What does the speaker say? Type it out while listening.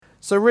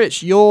So,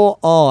 Rich, your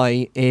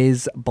eye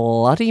is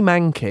bloody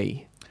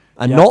Mankey.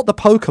 And Yeah. not the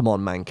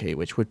Pokemon Mankey,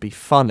 which would be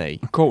funny.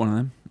 I caught one of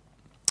them.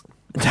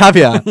 Have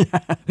you?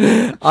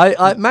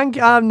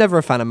 Mankey, I'm never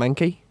a fan of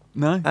Mankey.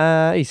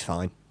 No? He's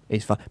fine.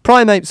 He's fine.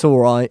 Primate's all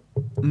right.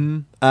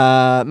 Mm.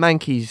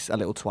 Mankey's a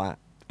little twat.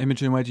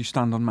 Imogen, where do you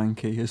stand on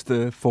Mankey as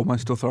the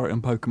foremost authority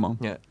on Pokemon?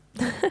 Yeah.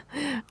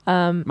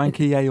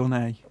 Mankey, yay or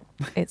nay?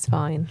 It's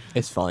fine.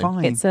 It's fine.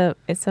 Fine.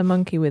 It's a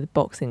monkey with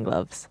boxing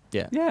gloves.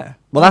 Yeah. Yeah.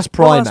 Well, that's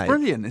Well, Primate. that's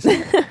brilliant,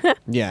 isn't it?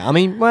 Yeah, I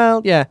mean,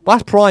 well, yeah. Well,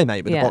 that's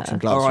Primate with Yeah. the boxing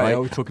gloves, All right, right?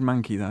 are we talking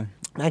Mankey, though?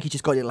 Mankey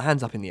just got little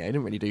hands up in the air. He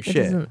didn't really do It shit.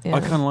 isn't- yeah, I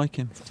kind of like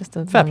him. it's just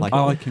a Fair play. monkey.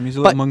 I like him. He's a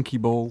But- little monkey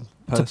ball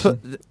To person.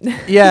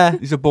 put, yeah.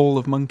 He's a ball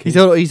of monkey.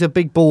 He's a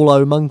big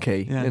ball-o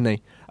monkey, Yeah. isn't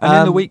he? And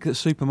in the week that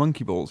Super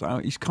Monkey Ball's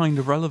out, he's kind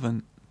of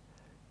relevant.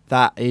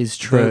 That is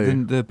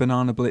true. The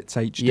Banana Blitz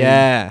HD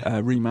Yeah.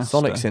 remaster.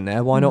 Sonic's in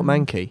there. Why not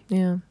Mankey?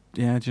 Yeah.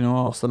 Yeah, do you know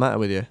what? What's the matter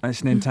with you?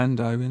 It's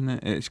Nintendo, isn't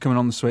it? It's coming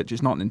on the Switch.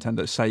 It's not Nintendo,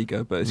 it's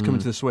Sega, but it's coming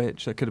Mm. to the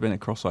Switch. That could have been a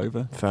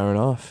crossover. Fair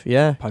enough.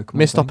 Yeah. Pokemon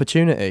Missed thing.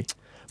 opportunity.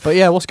 But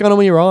yeah, what's going on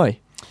with your eye?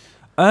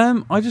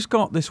 I just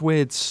got this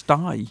weird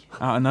sty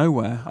out of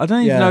nowhere. I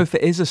don't even Yeah. know if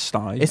it is a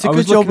sty. It's a I good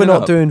was job looking we're it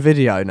not up. doing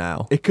video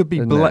now. It could be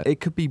isn't it? it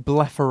could be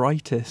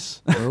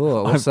blepharitis,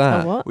 Oh, what's Oh,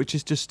 that? what? which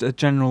is just a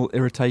general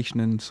irritation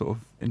and sort of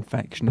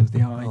infection of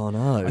the eye. Oh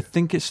no. I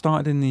think it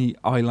started in the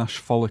eyelash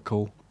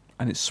follicle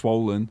and it's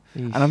swollen.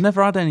 Eesh. And I've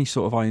never had any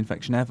sort of eye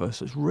infection ever,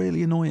 so it's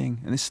really annoying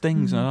and it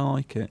stings and I don't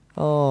like it.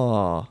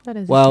 Oh. That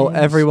is a Well, shame.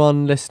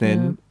 everyone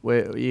listening,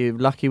 you're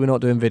lucky we're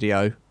not doing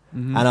video.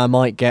 Mhm. And I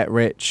might get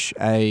Rich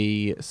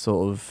a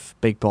sort of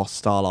Big Boss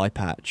style eye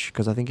patch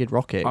because I think he'd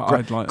rock it.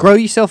 I'd like Grow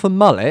yourself a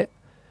mullet.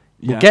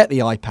 yeah. We'll get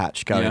the eye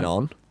patch going Yeah.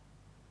 on,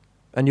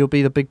 and you'll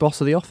be the big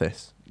boss of the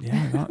office.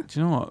 Yeah, do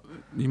you know what?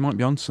 You might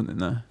be on something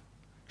there.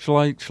 Shall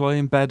I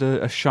embed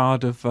a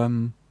shard of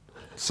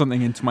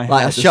something into my Like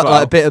head? a as shot, well?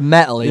 like a bit of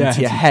metal into Yeah.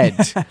 your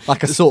head,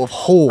 like a sort of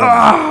horn.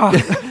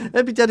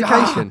 That'd be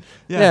dedication.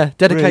 Yeah, Yeah, really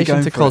dedication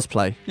going to for it.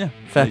 cosplay. Yeah,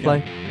 Fair there you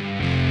go.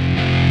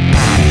 play.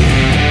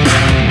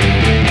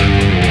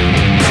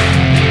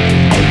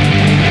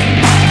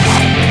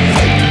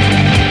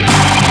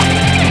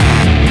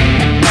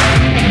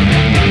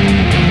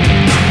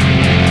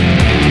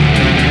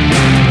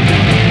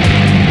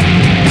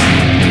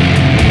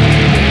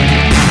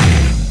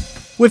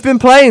 We've been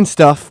playing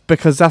stuff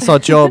because that's our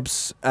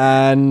jobs,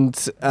 and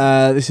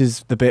this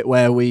is the bit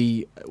where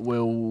we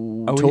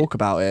will Are we- talk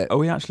about it. Are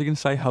we actually going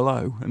to say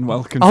hello and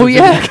welcome Oh to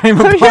yeah, the Video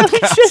Gamer oh, yeah, we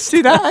Podcast? should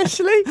do that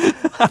actually.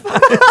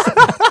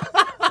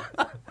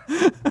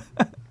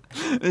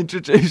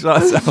 Introduce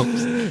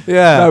ourselves.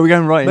 Yeah. No, we're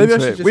going right Maybe I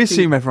into should it. just We keep-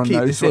 assume everyone keep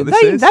knows this what in.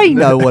 this is. They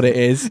know what it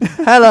is.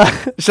 Hello.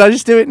 Shall I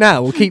just do it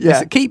now? We'll keep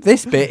Yeah. keep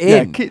this bit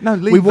Yeah,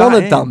 in. leave We want that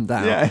to in. dumb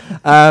down.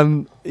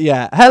 Yeah.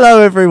 Yeah.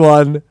 Hello,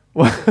 everyone.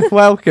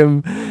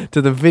 Welcome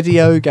to the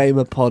Video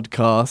Gamer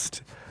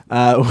Podcast.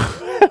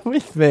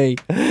 With me,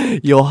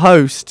 your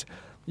host,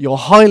 your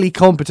highly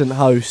competent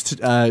host,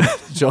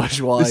 Josh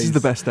Wise. This is the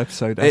best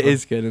episode ever. It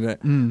is good, isn't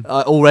it? Mm.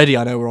 Already,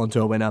 I know we're on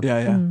to a winner. Yeah,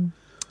 yeah. Mm.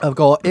 I've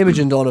got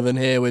Imogen Donovan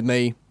here with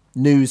me.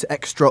 News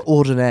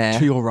extraordinaire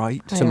To your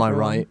right. to my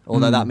everyone. right,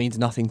 although Mm. that means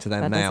nothing to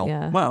them That now. doesn't-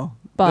 yeah. Well,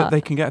 But-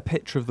 they can get a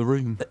picture of the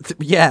room.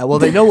 Yeah, well,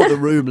 they know what the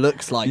room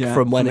looks like Yeah,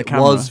 from when from the it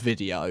camera. was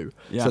video,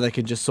 Yeah. so they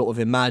can just sort of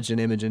imagine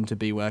Imogen to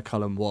be where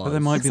Cullen was. But they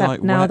might be Except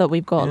like now wet- that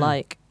we've got yeah.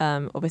 like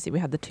obviously we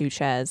had the two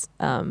chairs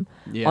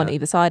yeah. on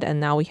either side, and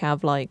now we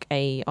have like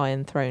a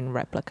Iron Throne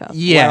replica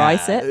yeah, where I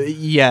sit.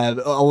 Yeah,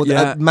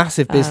 Yeah. a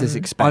massive business Um,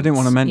 expense. I didn't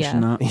want to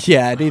mention Yeah. that.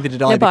 Yeah, neither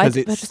did I Yeah, but because I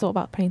it's just thought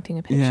about painting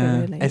a picture. Yeah.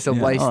 Really, it's a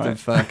Yeah, waste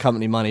alright. of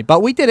company money.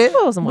 But we did it.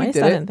 Well, it wasn't We waste.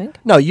 did I it. don't think.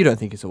 No, you don't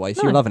think it's a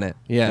waste. You're No. loving it.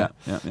 Yeah.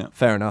 Yeah.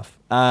 Fair enough.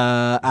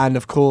 And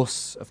of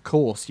course,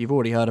 you've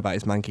already heard about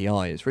his manky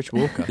eye. It's Rich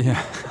Walker.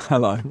 Yeah.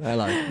 Hello.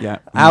 Hello. Yeah.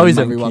 How is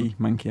Manky- everyone?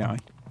 Manky eye.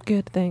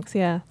 Good, thanks.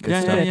 Yeah. Good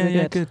yeah, stuff. yeah, yeah,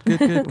 yeah. Good.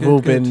 We've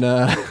all been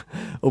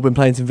all been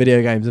playing some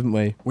video games, haven't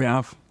we? We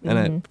have.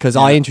 Mhm. Because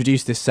Yeah. I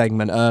introduced this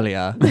segment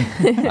earlier.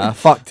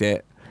 Fucked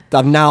it.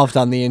 I've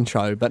done the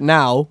intro, but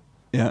now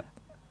Yeah.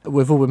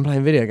 we've all been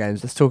playing video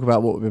games. Let's talk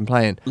about what we've been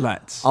playing.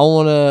 Let's. I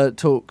want to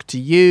talk to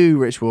you,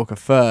 Rich Walker,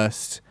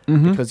 first,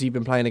 Mhm. because you've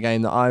been playing a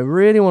game that I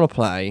really want to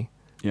play,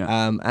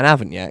 Yeah. and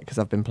haven't yet because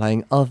I've been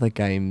playing other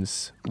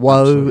games.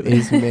 Woe Absolutely.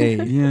 is me.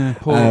 Yeah.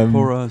 Um,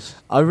 Poor us.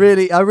 I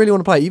really want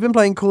to play it. You've been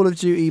playing Call of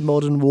Duty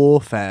Modern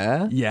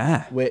Warfare,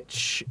 Yeah.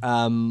 which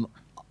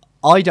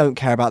I don't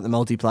care about the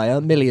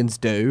multiplayer. Millions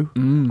do. I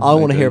They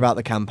want to do. hear about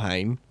the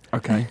campaign.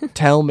 Okay.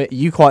 Tell me,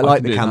 you quite I like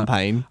can the do that.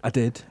 campaign. I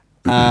did.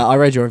 I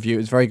read your review. It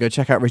was very good.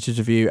 Check out Richard's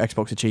review,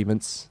 Xbox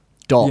Achievements.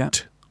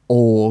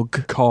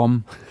 .org.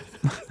 Com.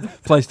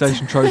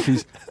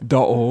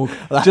 PlayStationTrophies.org.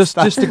 Just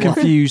to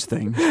confuse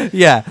things.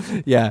 Yeah.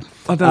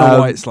 I don't know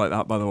why it's like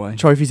that, by the way.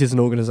 Trophies is an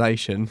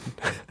organisation.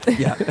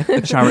 Yeah.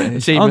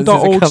 Charities. Achievements Oh,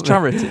 is a .org's company.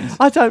 charities.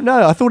 I don't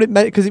know. I thought it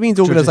meant because it means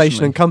organisation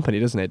Traditionally. and company,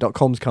 doesn't it?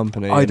 .com's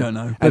company. I and- don't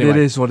know. But Anyway,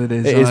 it is what it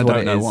is. It and is I what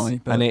don't it know is,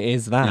 why. But and it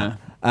is that.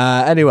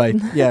 yeah. Anyway,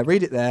 yeah,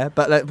 read it there.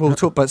 But we'll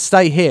talk. But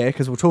stay here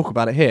because we'll talk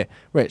about it here.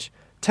 Rich,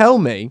 tell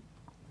me,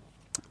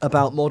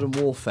 about Modern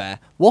Warfare.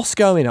 What's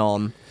going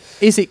on?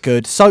 Is it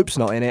good? Soap's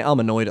not in it. I'm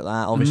annoyed at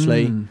that,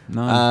 obviously.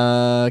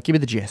 No. Give me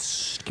the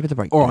gist. Give me the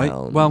breakdown. All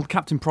right. Well,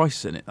 Captain Price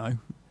is in it though,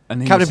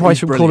 and Captain Price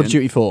from Call of brilliant.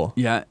 Duty 4.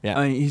 Yeah, Yeah.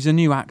 I mean, he's a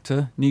new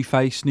actor, new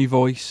face, new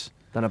voice.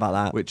 Don't know about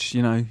that. Which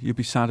you'd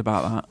be sad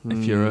about that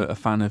if you're a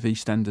fan of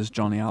EastEnders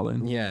Johnny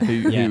Allen, Yeah.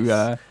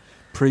 who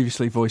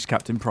previously voiced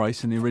Captain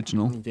Price in the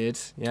original. He did,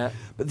 yeah.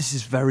 But this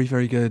is very,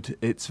 very good.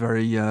 It's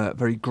very,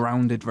 very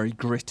grounded, very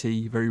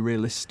gritty, very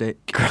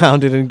realistic,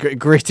 Grounded and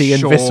gritty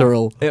and Sure.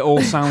 visceral. It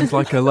all sounds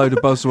like a load of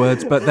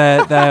buzzwords, but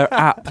they're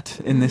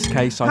apt in this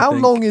case. I How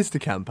think. long is the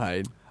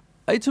campaign?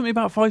 It took me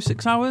about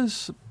 5-6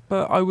 hours,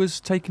 but I was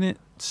taking it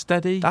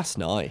steady. That's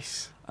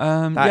nice.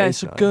 Yeah,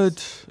 is it's a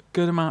nice.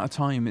 good amount of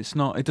time. It's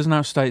not. It doesn't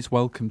outstay its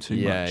welcome too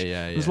Yeah, much.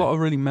 yeah, There's a yeah. lot of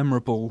really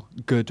memorable,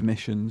 good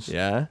missions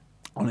Yeah.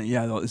 on it.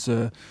 Yeah, like there's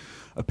a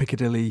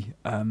Piccadilly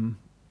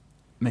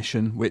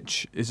mission,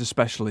 which is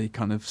especially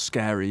kind of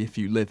scary if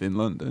you live in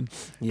London.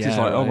 Yeah. It's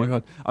like, oh my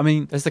god. I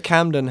mean, There's the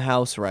Camden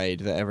House Raid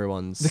that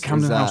everyone's. The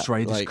Camden is that, House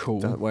Raid is like,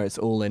 cool. Where it's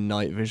all in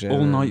night vision.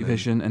 all night and-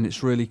 vision, and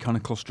it's really kind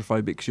of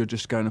claustrophobic because you're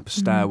just going up a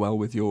stairwell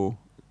with your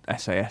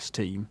SAS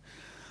team,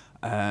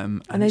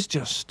 and And it's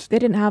just. They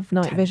didn't have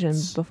night vision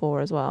tense. before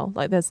as well.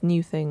 Like, there's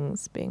new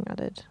things being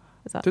added.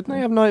 Is that? Didn't they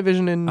have night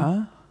vision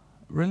in?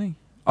 Really?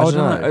 I Oh, I don't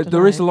don't know. know.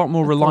 There is a lot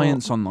more I thought-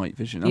 reliance on night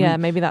vision. I Yeah,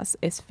 mean, maybe that's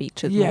it's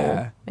featured yeah.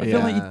 more. I feel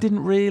like Yeah. you didn't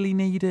really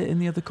need it in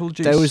the other Call of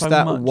Duty. There was so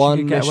that much. You one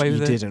could get away mission. You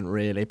with it. didn't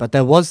really, but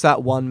there was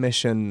that one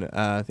mission.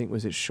 I think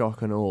was it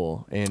Shock and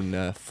Awe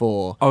in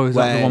 4. Oh, is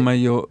that the one where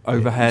you're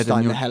overhead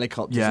starting and the you're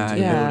helicopters Yeah, into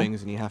the yeah.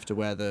 buildings, and you have to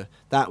wear the.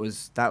 That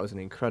was an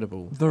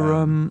incredible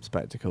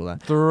spectacle. There.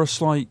 There are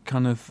slight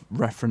kind of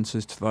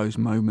references to those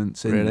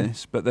moments in Really?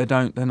 this, but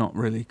they're not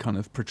really kind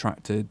of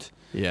protracted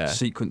Yeah.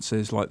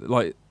 sequences like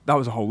that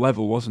was a whole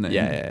level, wasn't it?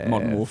 Yeah, in yeah,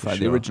 Modern yeah, for Warfare,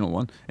 the sure. original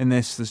one. In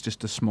this, there's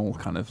just a small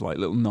kind of like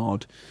little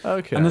nod,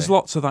 Okay. and there's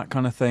lots of that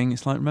kind of thing.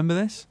 It's like, remember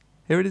this?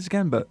 Here it is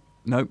again, but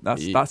nope,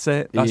 that's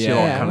it. That's your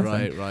Yeah. kind of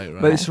right, thing. right.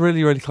 But it's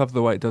really, really clever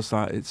the way it does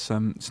that. It's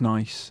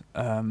nice.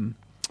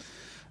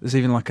 There's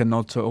even like a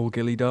nod to All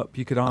Gillied Up,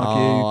 you could argue,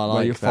 I where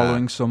like you're that.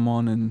 following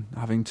someone and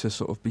having to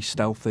sort of be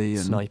stealthy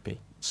and snipey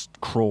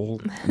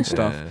crawl and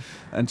stuff, Yeah.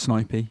 and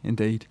snipey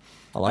indeed.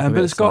 I like a bit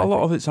But it's got a snipey.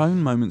 lot of its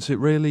own moments. It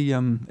really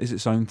is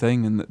its own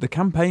thing, and the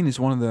campaign is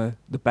one of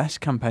the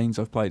best campaigns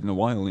I've played in a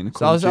while. In a So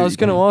Call I of was Duty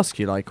going to game. ask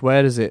you, like,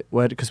 where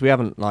because we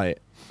haven't, like,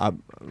 I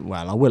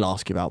will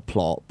ask you about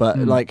plot, but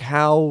like,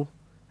 how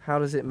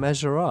does it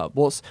measure up?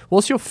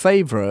 What's your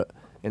favourite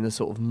in the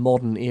sort of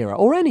modern era,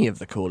 or any of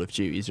the Call of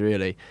Duties,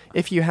 really?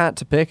 If you had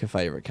to pick a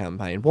favourite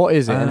campaign, what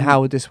is it, and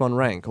how would this one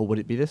rank, or would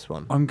it be this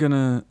one? I'm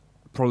gonna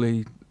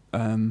probably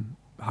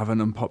have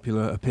an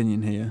unpopular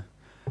opinion here,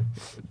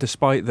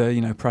 despite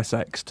the press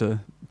X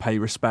to pay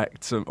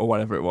respects or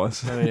whatever it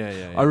was. Oh,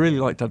 yeah. I really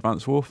liked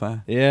Advanced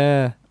Warfare.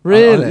 Yeah,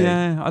 really.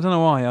 I don't know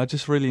why. I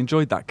just really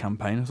enjoyed that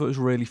campaign. I thought it was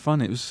really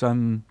fun. It was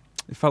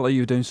it felt like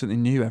you were doing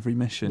something new every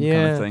mission, kind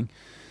Yeah. of thing.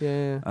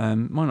 Yeah.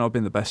 Might not have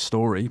been the best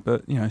story,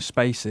 but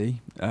Spacey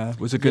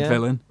was a good Yeah.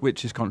 villain,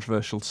 which is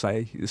controversial to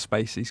say.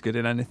 Spacey's good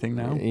in anything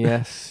now.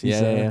 Yes. He's,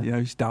 Yeah.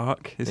 he's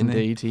dark, isn't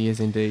Indeed, he is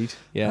indeed.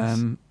 Yes.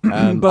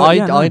 but I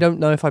yeah, no. I don't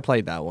know if I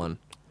played that one. he?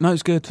 No,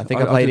 it's good. I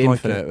think I played did like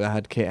Infinite. it. That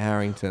had Kit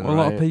Harington. Well, a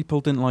lot of right?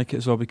 people didn't like it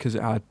as well because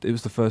it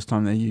was the first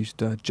time they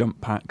used jump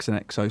packs and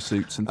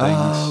exosuits and things.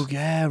 Oh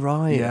yeah,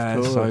 right. Yeah,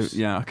 of so course.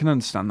 yeah, I can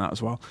understand that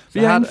as well. But So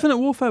yeah, how d- Infinite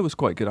Warfare was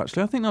quite good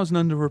actually. I think that was an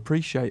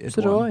underappreciated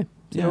So do one. I. So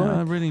Yeah, do I.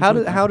 I really How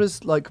enjoyed does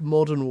that. like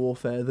Modern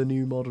Warfare, the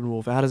new Modern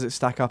Warfare, how does it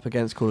stack up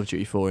against Call of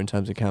Duty 4 in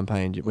terms of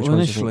campaign? Which Well,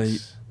 ones do you initially,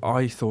 think's-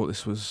 I thought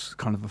this was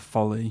kind of a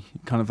folly,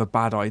 kind of a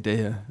bad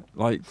idea.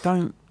 Like,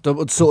 don't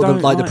sort of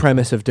don't like the like-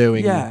 premise of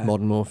doing Yeah,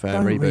 Modern Warfare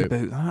don't reboot.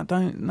 that.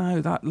 Don't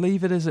no that.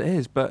 Leave it as it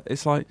is. But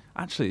it's like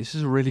actually, this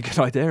is a really good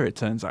idea. It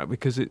turns out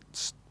because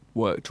it's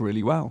worked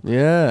really well.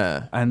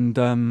 Yeah. And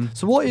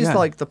So what is yeah.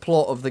 like the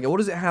plot of the game? What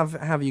does it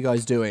have you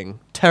guys doing?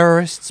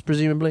 Terrorists,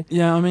 presumably.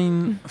 Yeah, I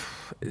mean,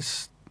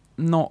 it's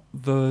not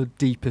the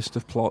deepest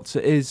of plots.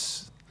 It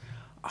is.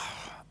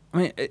 I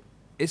mean,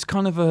 it's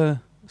kind of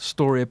a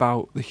story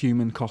about the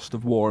human cost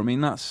of war. I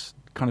mean, that's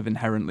kind of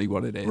inherently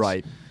what it is.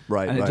 Right.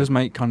 And it does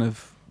make kind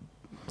of,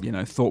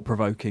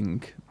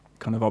 thought-provoking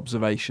kind of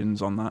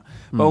observations on that.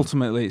 But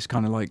ultimately, it's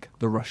kind of like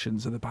the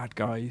Russians are the bad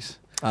guys.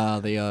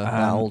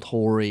 That old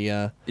hoary.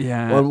 Yeah.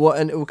 Well, what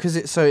and because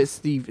it's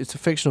a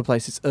fictional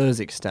place. It's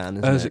Urzikstan,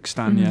 isn't it?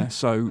 Urzikstan, yeah.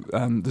 So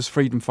there's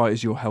freedom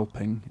fighters you're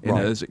helping in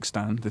Right.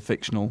 Urzikstan, the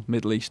fictional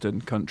Middle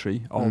Eastern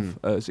country of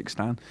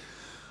Urzikstan.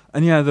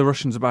 And yeah, the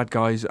Russians are bad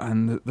guys,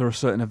 and there are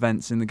certain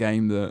events in the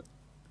game that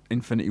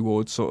Infinity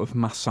Ward sort of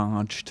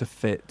massage to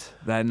fit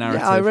their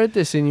narrative. Yeah, I read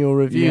this in your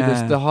review. Yeah.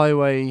 There's the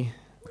highway.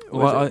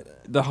 Well,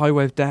 the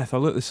Highway of Death, I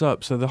looked this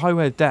up. So the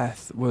Highway of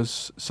Death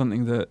was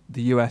something that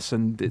the US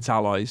and its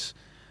allies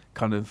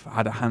kind of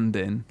had a hand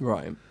in.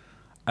 Right.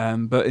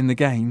 But in the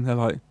game, they're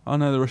like, oh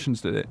no, the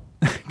Russians did it.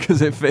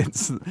 Because it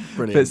fits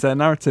their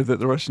narrative that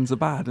the Russians are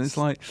bad. And it's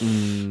like,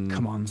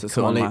 come on, So it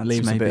come sort on, of lads,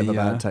 leaves a bit of a maybe,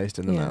 bad taste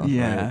in the yeah. mouth.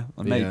 yeah,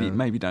 right?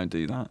 maybe don't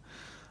do that.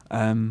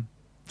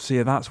 So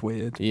yeah, that's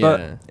weird. Yeah.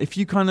 But if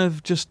you kind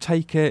of just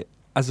take it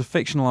as a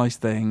fictionalized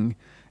thing,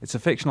 it's a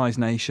fictionalized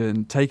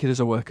nation, take it as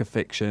a work of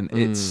fiction,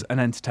 it's an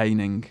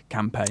entertaining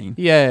campaign.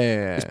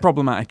 Yeah. It's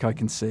problematic, I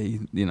can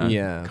see,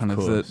 Yeah, kind of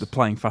of course. the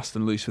playing fast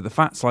and loose with the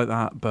facts like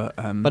that, but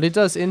It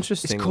does it's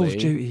interestingly. Call of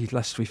Duty,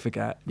 lest we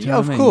forget. Do you Yeah, know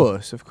of what I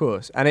mean?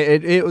 course, and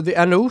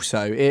and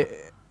also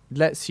it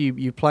lets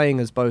you playing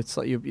as both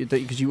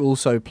because you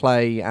also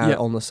play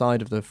on the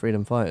side of the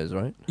freedom fighters,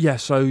 right? Yeah,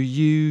 so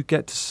you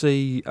get to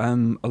see a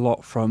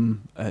lot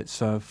from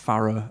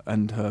Farah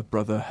and her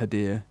brother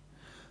Hadir.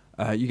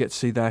 You get to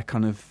see their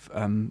kind of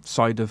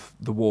side of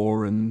the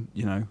war and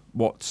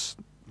what's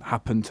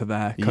happened to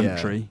their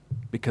country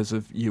because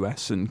of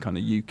US and kind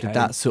of UK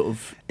That sort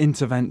of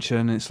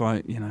intervention. It's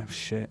like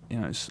shit,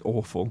 it's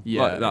awful.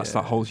 Yeah, Like, that's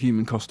that whole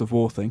human cost of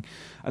war thing.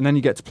 And then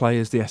you get to play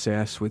as the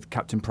SAS with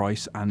Captain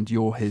Price, and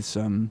you're his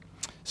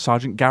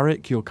Sergeant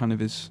Garrick. You're kind of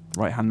his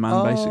right hand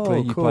man,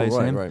 basically. You cool. play as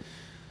him. Right.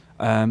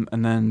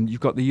 And then you've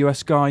got the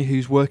US guy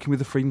who's working with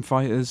the freedom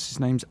fighters. His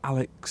name's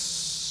Alex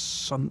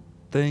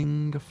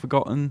something, I've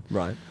forgotten.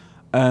 Right.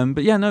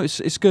 But yeah, no,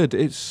 it's good.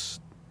 It's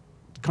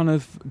kind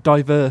of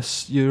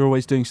diverse. You're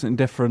always doing something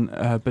different,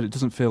 but it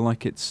doesn't feel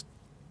like it's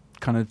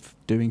kind of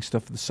doing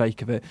stuff for the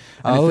sake of it.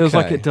 And it feels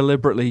like it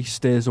deliberately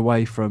steers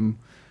away from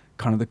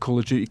kind of the Call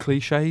of Duty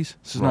cliches.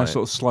 So there's no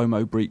sort of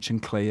slow-mo breach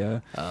and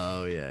clear.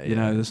 Oh, yeah.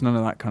 There's none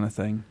of that kind of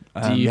thing.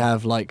 Do you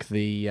have like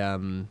the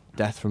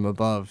Death from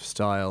Above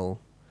style?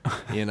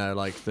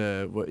 Like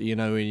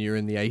when you're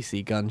in the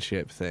AC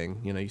gunship thing,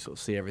 you sort of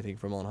see everything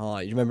from on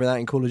high. You remember that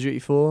in Call of Duty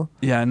 4?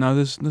 Yeah, no,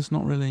 there's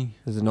not really.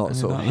 There's not any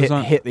sort of of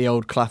that. hit the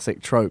old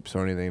classic tropes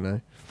or anything,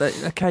 no?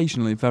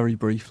 Occasionally, very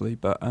briefly,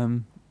 but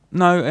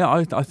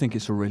no, I think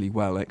it's a really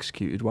well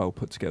executed, well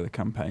put together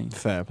campaign.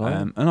 Fair play.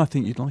 And I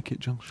think you'd like it,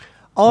 Josh.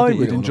 I think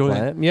really you'd want to enjoy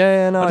play it. it.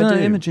 Yeah, no, I I don't know,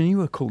 do. Imogen, you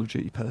were a Call of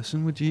Duty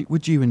person. Would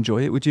you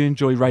enjoy it? Would you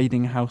enjoy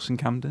raiding a house in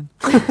Camden?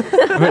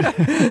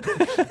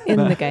 In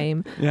the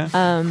game.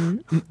 Yeah.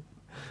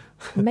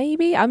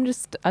 Maybe. I'm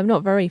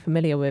not very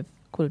familiar with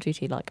Call of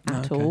Duty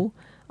at all.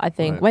 I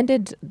think Right. when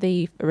did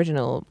the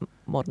original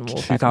Modern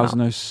Warfare come out?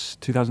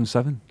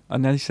 2007. I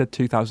nearly said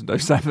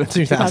 2007.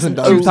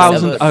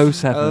 2007.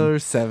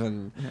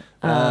 2007.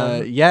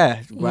 Wow.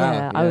 Yeah,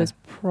 Yeah.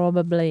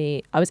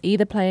 I was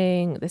either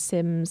playing The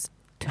Sims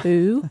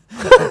 2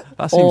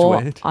 That seems or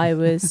weird. I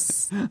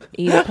was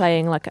either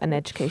playing like an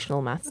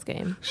educational maths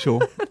game.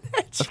 Sure.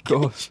 Of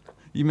course.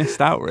 You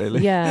missed out,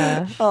 really.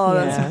 Yeah. Oh,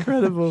 that's yeah.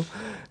 incredible.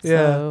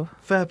 So,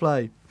 Fair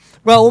play.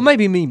 Well, or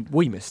maybe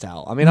we missed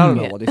out. I mean, I don't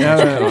know Yeah. what this Yeah,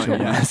 educational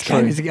yeah, maths true,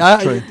 game is.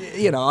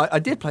 I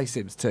did play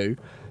Sims 2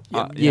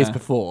 years yeah.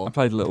 before. I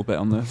played a little bit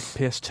on the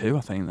PS2,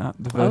 I think, the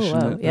Oh, version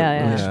wow. that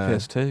Yeah, released yeah.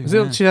 PS2. Was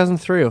it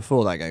 2003 or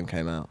 4 that game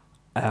came out?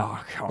 Oh,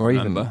 I can't Or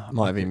even remember.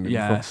 might have even been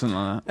yeah, before. something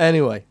like that.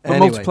 Anyway, But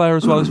multiplayer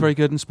as well is very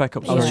good, and Spec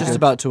Ops I is was very just good.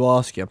 about to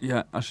ask you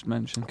Yeah, I should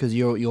mention. because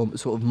you're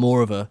sort of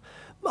more of a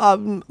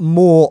Call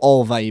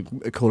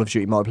of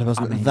Duty multiplayer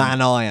person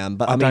than I am,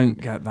 but I mean,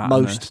 don't get that.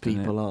 most immersed in it.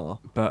 people are.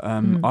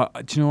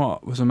 But do you know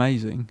what was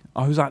amazing?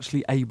 I was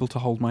actually able to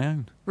hold my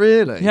own.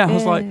 Really? Yeah, I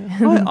was like,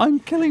 Yeah. I'm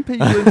killing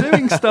people and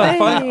doing stuff.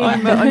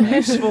 I'm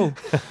useful.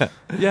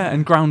 Yeah,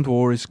 and Ground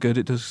War is good.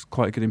 It does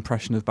quite a good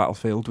impression of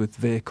Battlefield with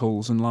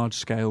vehicles and large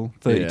scale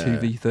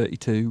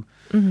 32v32.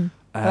 mhm.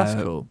 That's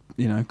cool.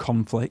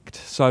 Conflict.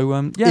 So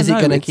Is it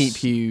going to it's-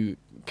 keep you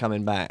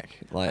coming back?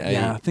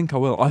 Yeah, I think I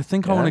will. I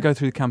think I want to go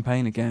through the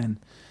campaign again.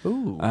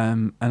 Ooh.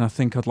 And I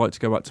think I'd like to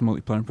go back to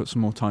multiplayer and put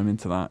some more time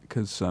into that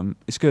because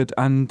it's good.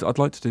 And I'd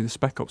like to do the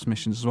Spec Ops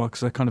missions as well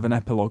because they're kind of an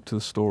epilogue to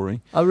the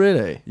story. Oh,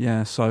 really?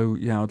 Yeah, so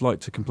I'd like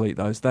to complete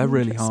those. They're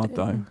really hard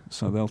though, Interesting.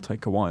 so they'll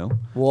take a while.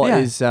 What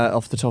is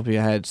off the top of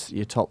your head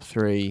your top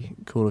 3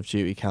 Call of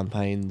Duty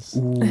campaigns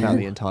throughout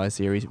the entire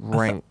series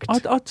ranked?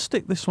 I'd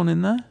stick this one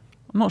in there.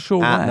 I'm not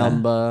sure At where.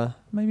 number,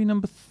 Maybe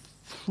number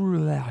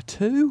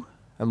 2.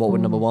 and what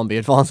would number 1 be?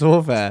 Advanced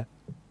Warfare.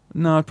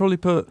 No, I'd probably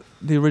put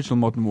the original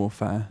Modern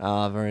Warfare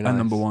Ah, very nice. at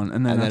number 1,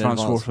 and then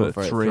Advanced Warfare at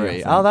 3. I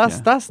think, Oh,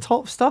 that's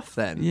top stuff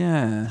then.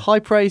 yeah. High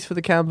praise for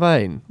the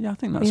campaign. Yeah, I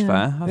think that's Yeah.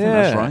 fair. I think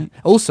that's right.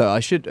 Also,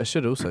 I should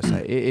also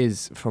say it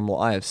is, from what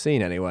I have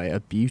seen anyway, a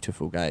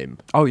beautiful game.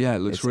 Oh yeah, it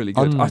looks It's really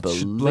good. I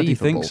bloody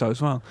unbelievable. think so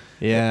as well.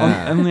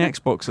 Yeah. On the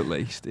Xbox at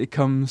least, it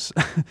comes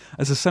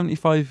as a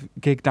 75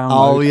 gig download.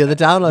 Oh yeah, the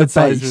download the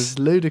size base. was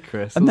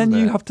ludicrous. And then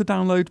wasn't you it? have to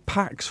download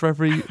packs for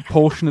every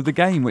portion of the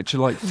game, which are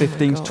like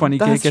 15 to God. 20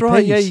 That's gig a right.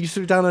 piece. Yeah, you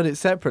should download it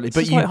separately, It's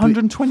but like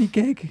 120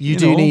 gig. you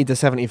do know? need the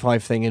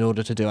 75 thing in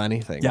order to do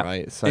anything, Yeah,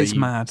 right? So it's you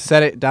mad.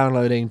 Set it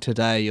downloading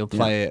today. You'll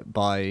play it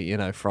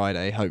by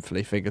Friday.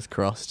 Hopefully, fingers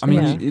crossed. I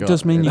mean, Yeah. it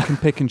does mean you can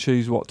pick and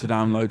choose what to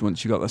download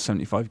once you got the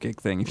 75 gig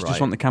thing. If you just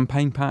Right. want the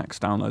campaign packs,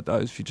 download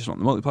those. If you just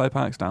want the multiplayer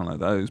packs, download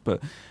those.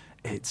 But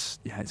it's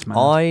mad.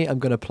 I am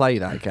going to play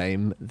that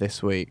game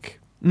this week,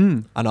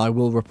 and I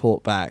will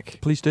report back.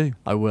 Please do.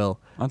 I will.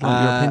 I'd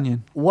like your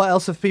opinion. What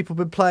else have people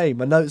been playing?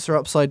 My notes are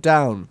upside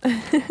down.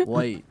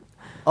 Wait.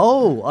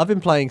 Oh, I've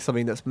been playing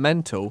something that's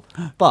mental,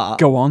 but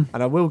Go on.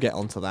 and I will get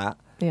onto that.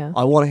 Yeah.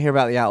 I want to hear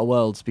about the Outer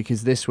Worlds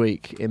because this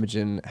week,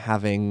 Imogen,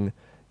 having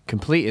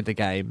completed the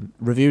game,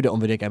 reviewed it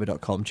on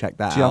videogamer.com. Check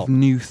that Do you out. have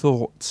new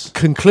thoughts?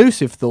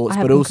 Conclusive thoughts, I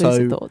have but also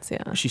conclusive thoughts,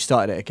 yeah. she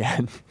started it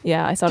again.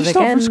 Yeah, I started Did you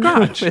start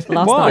again from scratch?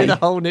 last Why? With a night.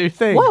 whole new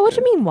thing. Why? What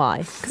do you mean why?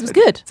 Because it was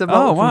good. It's a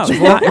Oh wow,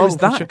 multiple it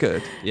was multiple that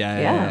good.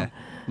 Yeah.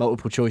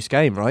 Multiple choice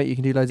game, right? You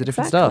can do loads of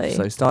different stuff.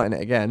 Exactly. So starting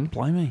it again,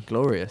 Blimey.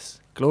 glorious.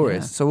 Yeah.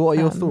 So what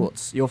are your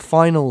thoughts? Your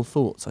final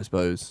thoughts, I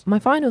suppose. My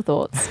final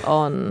thoughts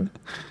on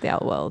The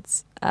Outer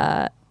Worlds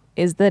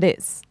is that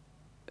it's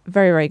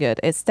very, very good.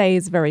 It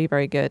stays very,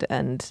 very good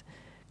and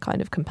kind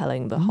of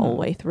compelling the whole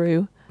way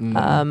through.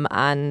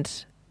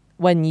 And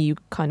when you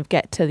kind of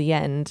get to the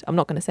end, I'm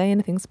not going to say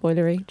anything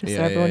spoilery, just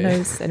so everyone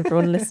knows and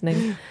everyone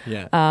listening.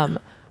 Yeah.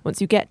 Once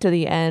you get to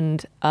the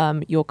end,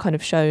 you're kind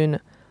of shown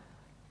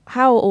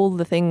how all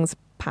the things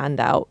panned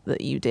out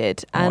that you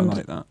did. Oh, I And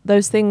like that.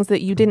 those things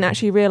that you didn't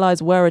actually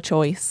realise were a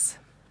choice.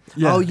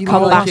 Yeah. Oh, you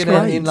Come mean back like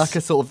great. in like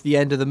a sort of the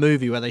end of the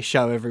movie where they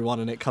show everyone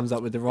and it comes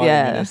up with the writing.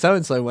 Yeah. So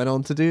and so went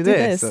on to do Do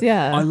this. this,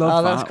 yeah. I love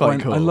Oh, that. that's quite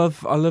cool.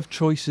 I love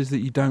choices that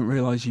you don't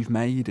realise you've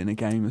made in a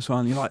game as well.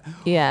 And you're like,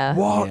 Yeah.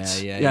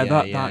 what? Yeah,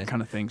 that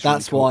kind of thing.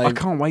 That's really cool. why- I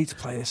can't wait to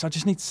play this. I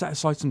just need to set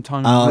aside some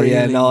time. Oh and really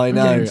yeah, no, I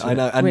know, get into I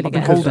know, it. and Really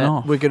get because into it.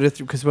 off. we're gonna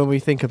because when we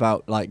think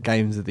about like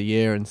games of the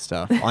year and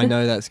stuff, I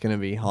know that's gonna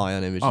be high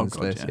on Imogen's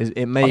God, list. yeah.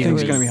 It may I even think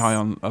it's be going to be high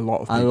on a lot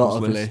of a people's lot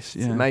of lists. lists.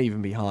 Yeah. It may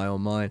even be high on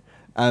mine.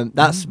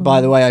 That's,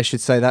 by the way, I should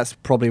say that's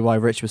probably why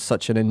Rich was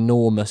such an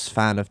enormous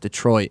fan of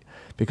Detroit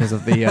because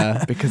of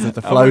the because of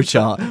the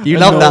flowchart. You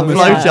love that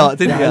Enormous. flowchart,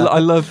 didn't Yeah, you? I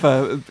love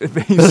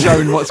being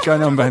shown what's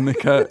going on behind the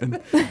curtain.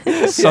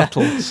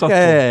 Subtle.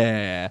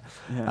 Yeah.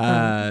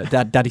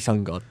 Yeah. Daddy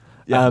Sun God.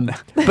 Yeah.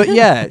 But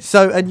yeah,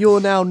 so and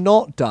you're now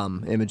not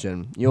dumb,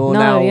 Imogen. You're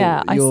now.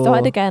 I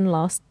started again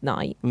last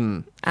night,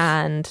 Mm.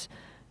 and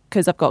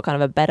because I've got kind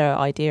of a better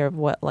idea of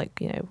what, like,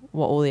 you know,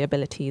 what all the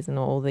abilities and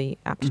all the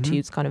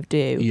aptitudes kind of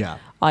do. Yeah.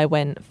 I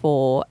went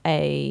for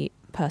a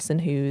person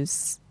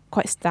who's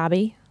quite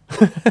stabby.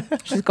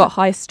 She's got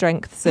high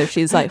strength, so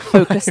she's like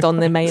focused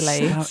on the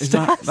melee. That's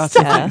Yeah. a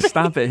thing,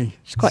 stabby.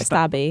 She's quite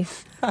stabby.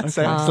 That's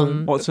Okay.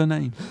 excellent. What's her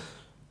name?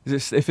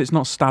 Is it, if it's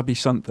not Stabby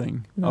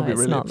something, No, I'll be it's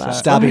really not that.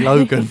 upset. Stabby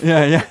Logan.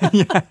 Yeah.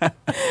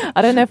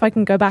 I don't know if I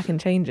can go back and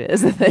change it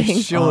as a thing.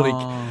 Surely.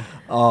 Oh.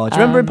 Oh, do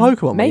you remember in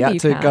Pokemon when maybe you had you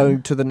to can. go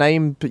to the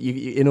name, but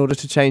you in order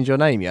to change your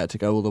name, you had to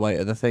go all the way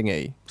to the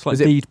thingy. It's like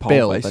Was it deed poll,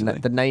 Bill, basically.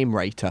 the name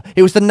rater?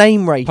 It was the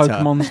name rater.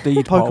 Pokemon's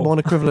deed poll. Pokemon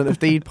equivalent of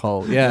deed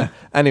poll. Yeah.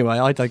 Anyway,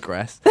 I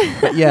digress.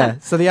 But yeah,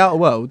 so the Outer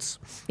Worlds.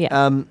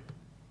 Yeah.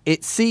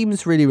 It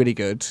seems really, really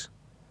good.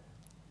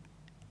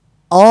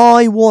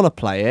 I want to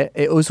play it.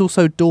 It was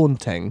also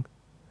daunting.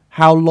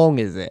 How long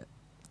is it?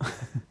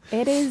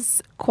 It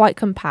is quite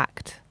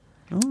compact.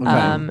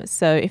 Oh.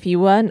 So if you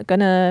weren't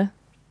gonna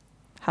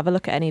have a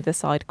look at any of the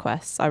side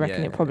quests, I reckon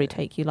Yeah. it'd probably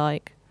take you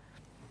like,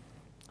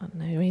 I don't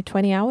know, maybe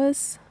 20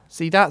 hours,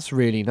 See, that's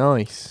really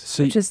nice.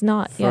 See, which is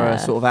not, For yeah. a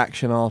sort of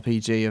action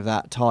RPG of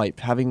that type,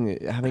 having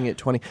it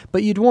 20,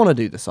 but you'd want to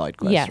do the side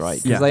quests, Yes, right?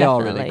 Because Yeah. they are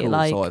really definitely, cool.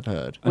 like- So I've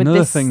heard. with another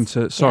this- thing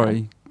to to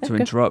Okay.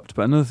 interrupt,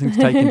 but another thing to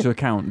take into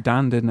account.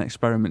 Dan did an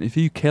experiment. If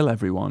you kill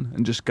everyone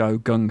and just go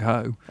gung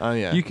ho, Oh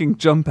yeah. you can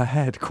jump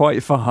ahead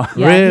quite far.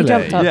 Yeah, Really? he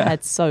jumped up Yeah.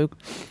 ahead so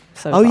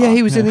Oh yeah, far.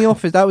 he was in the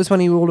office. That was when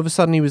he all of a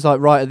sudden he was like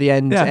right at the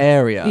end Yeah.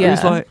 area. It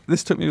was Yeah. like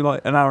this took me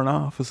like an hour and a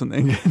half or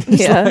something. It's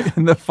Yeah. like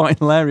in the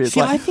final area. It's See,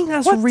 like, I think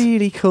that's what?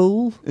 really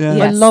cool. Yeah. I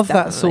Yes, love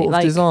that sort definitely. of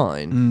Like,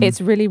 design. Mm. It's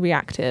really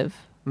reactive.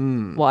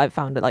 Mm. What I've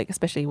found, like,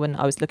 especially when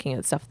I was looking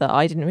at stuff that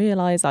I didn't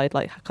realise I'd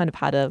like kind of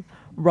had a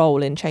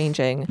role in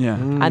changing. Yeah.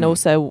 Mm. And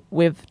also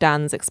with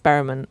Dan's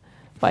experiment,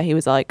 where he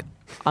was like,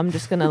 I'm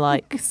just gonna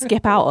like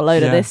skip out a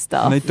load of Yeah. this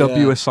stuff. And they dub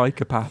you Yeah. a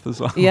psychopath as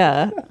well.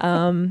 Yeah.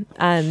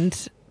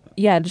 And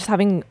yeah, just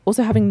having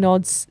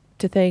nods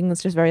to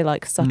things, just very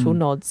like subtle Mm.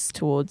 nods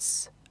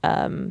towards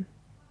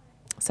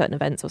certain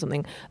events or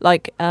something.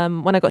 Like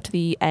when I got to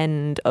the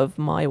end of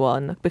my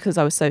one, because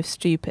I was so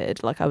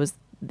stupid, like I was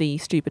the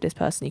stupidest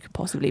person you could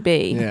possibly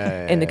be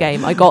in the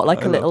game. I got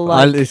like I a little love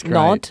that. like It's great.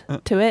 nod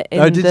to it in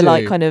Oh, did the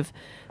like you? kind of,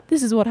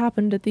 this is what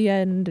happened at the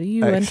end.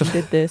 You went and Excellent.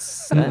 did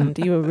this, and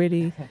you were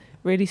really,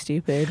 really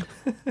stupid,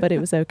 but it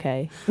was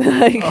okay.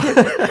 Like,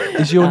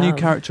 Is your new Um,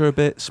 character a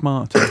bit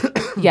smarter?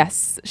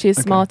 yes, she's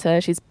Okay.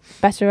 smarter. She's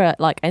better at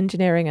like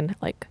engineering and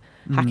like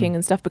Mm. hacking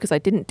and stuff, because I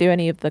didn't do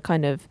any of the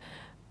kind of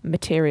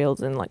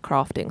materials and like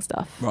crafting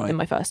stuff Right. in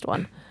my first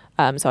one.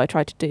 So I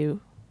tried to do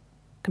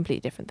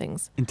completely different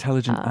things.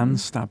 Intelligent and Um,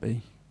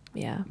 stabby.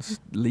 Yeah. It's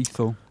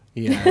lethal.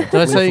 Yeah. Did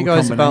I tell you Lethal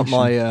guys about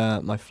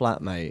combination. my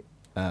flatmate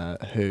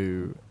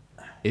who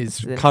is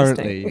This is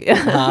currently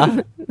interesting.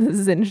 Huh? This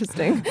is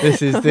interesting.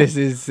 this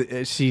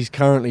is she's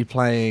currently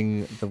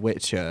playing The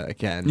Witcher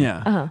again.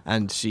 Yeah. Uh-huh.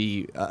 And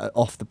she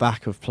off the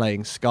back of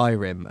playing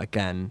Skyrim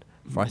again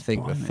for I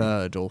think the Blimey.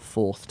 third or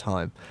fourth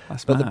time.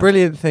 That's But the mad.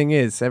 brilliant thing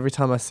is, every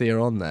time I see her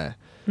on there,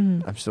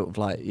 Mhm. I'm sort of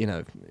like, you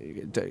know,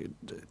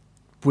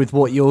 with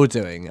what you're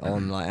doing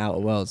on like Outer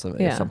Worlds,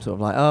 Yeah. I'm sort of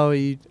like, oh, are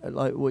you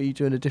like, what are you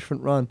doing a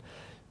different run?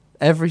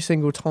 every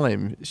single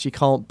time she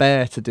can't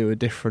bear to do a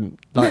different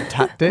like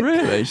tactic.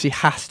 Really? She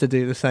has to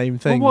do the same Well,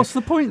 thing. what's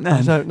the point then?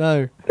 I don't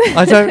know.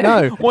 I don't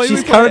know. Why are She's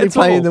we playing currently it at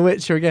all? playing The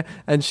Witcher again,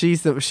 and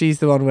she's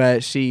the one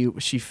where she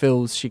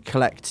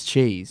collects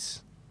cheese.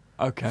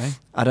 Okay.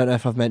 I don't know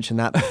if I've mentioned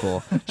that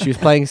before. She was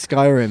playing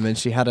Skyrim and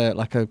she had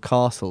a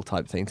castle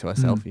type thing to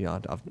herself. Yeah,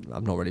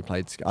 I've not really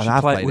played. I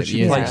have played it She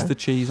years placed ago. the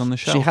cheese on the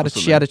shelf.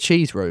 She had a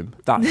cheese room,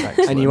 That's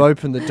excellent. and you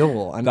open the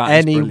door, and That is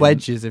any brilliant.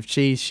 wedges of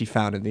cheese she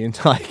found in the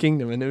entire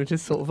kingdom, and it was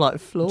just sort of like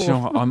floor. Do you know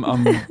what?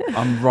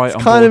 I'm right It's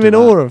on kind of board in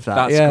with awe of that.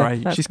 That's yeah.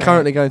 great. That's She's great.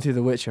 currently going through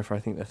The Witcher for I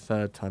think the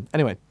 3rd time.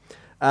 Anyway,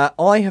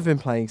 I have been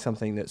playing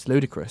something that's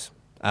ludicrous.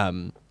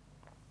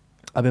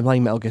 I've been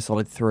playing Metal Gear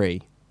Solid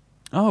 3.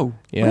 Oh,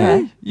 Yeah.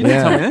 really? You didn't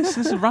Yeah. tell me this.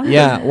 This is random.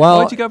 Yeah, well,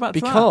 Why'd you go back to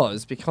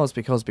that?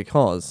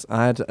 because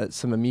I had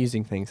some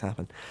amusing things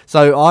happen.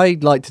 So I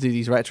like to do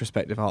these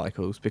retrospective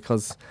articles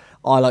because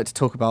I like to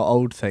talk about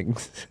old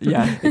things.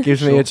 Yeah, It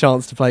gives me sure. a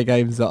chance to play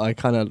games that I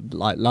kind of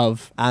like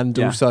love and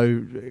Yeah.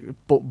 also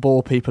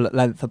bore people at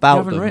length You about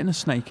haven't them. written a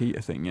Snake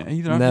Eater thing yet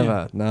either, have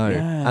Never, no.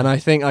 Yeah. And I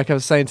think, like I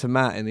was saying to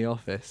Matt in the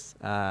office,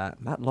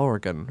 Matt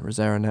Lorigan,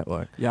 Rosera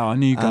Network. you? Yeah, I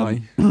knew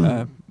guy.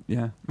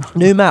 Yeah.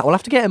 New Matt, we'll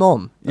have to get him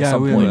on at Yeah,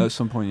 some we point. will at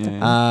some point,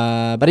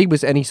 yeah. But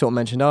he sort of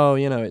mentioned,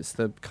 it's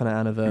the kind of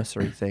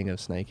anniversary thing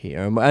of Snake Eater.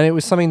 And it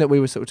was something that we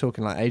were sort of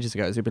talking like ages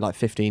ago. It'll be like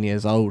 15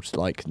 years old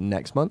like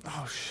next month,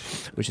 Oh,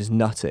 shit. which is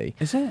nutty.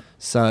 Is it?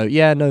 So,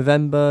 yeah,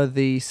 November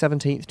the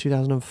 17th,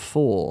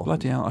 2004.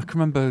 Bloody hell. I can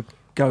remember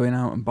going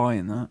out and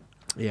buying that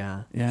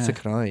Yeah. Yeah. So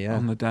can I, yeah.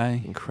 on the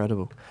day.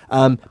 Incredible.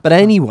 But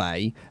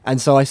anyway, and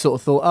so I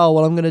sort of thought, oh,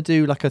 well, I'm going to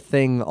do like a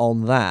thing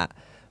on that.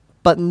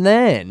 But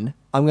then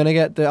I'm going to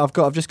get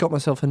I've just got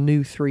myself a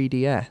new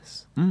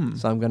 3DS. Mm.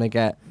 So I'm going to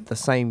get the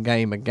same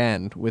game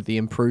again with the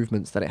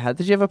improvements that it had.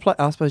 Did you ever play?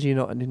 I suppose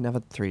didn't have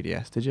a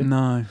 3DS, did you?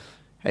 No.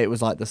 It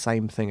was like the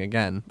same thing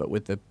again, but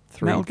with the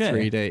Metal Gear?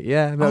 3D.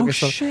 Yeah, Metal Oh, Gear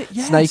Solid. shit,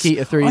 yes. Snake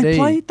Eater 3D. I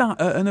played that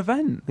at an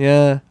event.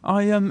 Yeah. A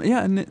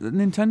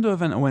Nintendo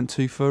event I went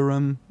to for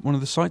one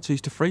of the sites I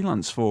used to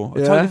freelance for.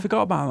 I Yeah? totally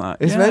forgot about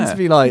that. It's meant to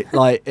be like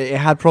it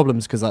had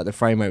problems because like the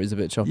frame rate was a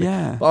bit choppy.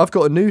 Yeah. But I've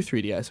got a new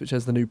 3DS which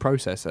has the new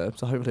processor,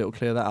 so hopefully it'll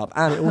clear that up.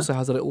 And it also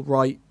has a little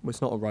right. Well,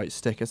 it's not a right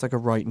stick. It's like a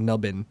right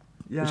nubbin,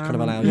 Yeah, which kind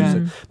of allows yeah.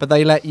 you to. But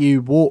they let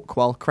you walk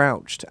while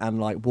crouched and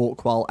like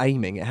walk while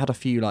aiming. It had a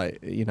few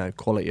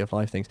quality of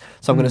life things.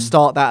 So I'm going to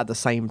start that at the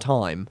same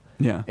time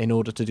Yeah. in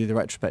order to do the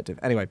retrospective.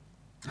 Anyway.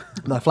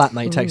 My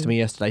flatmate texted me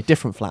yesterday.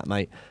 Different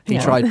flatmate. He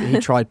Yeah.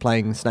 tried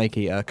playing Snake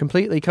Eater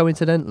completely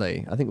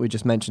coincidentally. I think we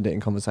just mentioned it in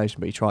conversation,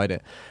 but he tried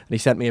it and he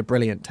sent me a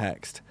brilliant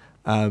text.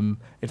 In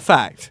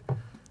fact,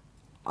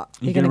 You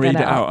You're can gonna read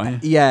get it it out, up. are you?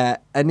 yeah,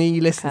 and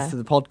he listens Okay. to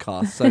the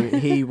podcast, so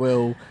he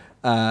will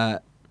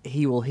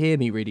hear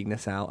me reading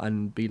this out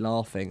and be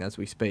laughing as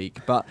we speak.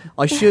 But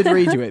I should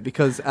read you it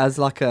because as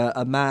like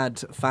a mad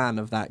fan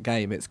of that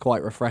game, it's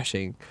quite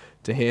refreshing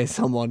to hear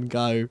someone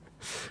go.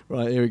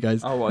 Right, here he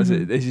goes. Oh, what is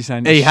it? Is he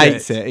saying He it's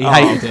hates shit? it. He Oh,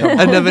 hated it. come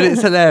And no, on. but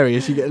it's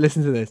hilarious. You get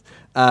listen to this.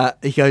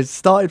 He goes,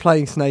 started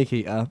playing Snake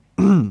Eater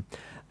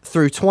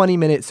through 20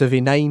 minutes of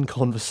inane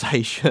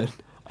conversation.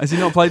 Has he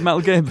not played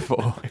Metal Gear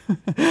before?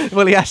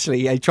 Well,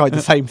 he tried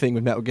the same thing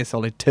with Metal Gear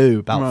Solid 2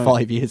 about Right.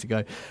 5 years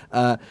ago.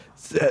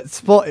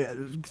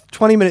 Spotted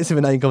 20 minutes of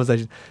inane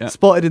conversation. Yeah.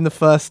 Spotted in the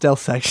first stealth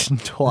section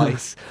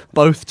twice,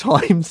 both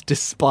times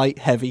despite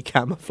heavy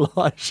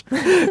camouflage.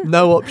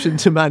 No option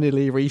to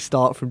manually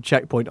restart from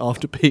checkpoint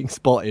after being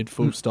spotted.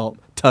 Full stop.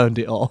 Turned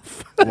it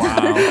off.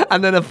 Wow.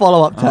 And then a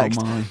follow-up text.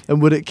 Oh, my.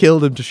 And would it kill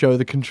them to show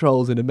the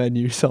controls in a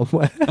menu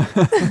somewhere?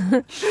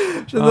 Which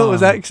I thought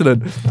was Oh.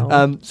 excellent.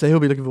 Oh. So he'll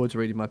be looking forward to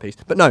reading my piece.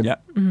 But no, Yeah.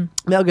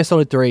 Metal Gear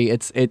Solid 3,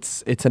 it's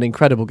an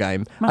incredible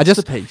game.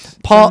 Masterpiece.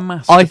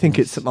 I think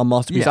it's a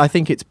masterpiece. Yeah.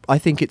 I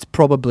think it's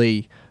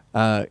probably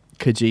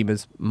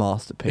Kojima's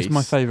masterpiece. It's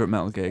my favourite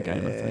Metal Gear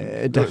game, I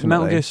think. Definitely.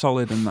 Metal Gear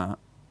Solid and that.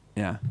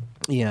 Yeah.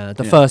 Yeah,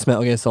 the Yeah. first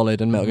Metal Gear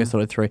Solid and Metal Gear Mhm.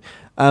 Solid 3.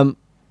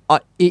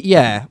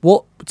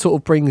 What sort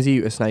of brings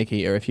you to Snake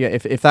Eater?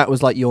 If that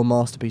was like your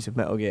masterpiece of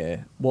Metal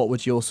Gear, what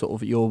would your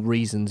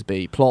reasons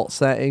be? Plot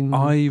setting?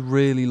 I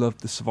really love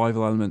the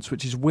survival elements,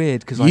 which is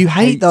weird because you I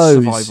hate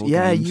those. survival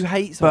Yeah, games. you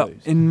hate But those.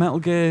 in Metal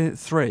Gear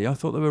 3, I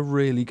thought they were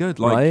really good.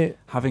 Like right?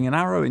 having an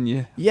arrow in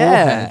your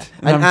Yeah, forehead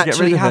and having to get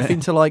actually rid of having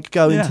it. to like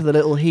go Yeah. into the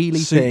little Healy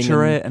thing.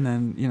 Suture and- it and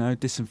then,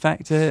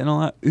 disinfect it and all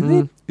that.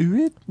 Mm.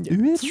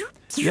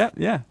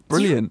 Yeah,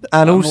 brilliant.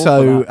 And I'm all for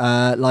also,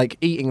 that. like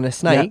eating a Yeah,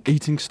 snake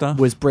eating stuff.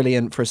 was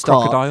brilliant for a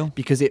start Crocodile.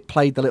 because it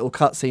played the little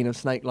cutscene of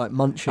Snake like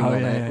munching Oh,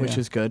 on yeah, it, yeah, which yeah.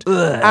 was good.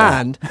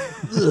 And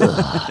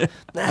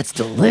that's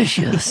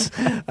delicious.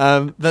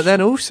 But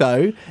then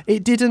also,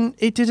 it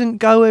didn't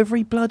go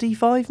every bloody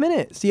 5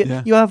 minutes.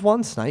 Yeah. You have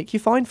one snake, you're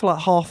fine for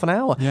like half an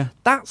hour. Yeah,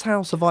 That's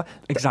how survival.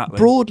 exactly.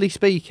 Broadly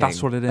speaking,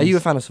 That's what it Are you a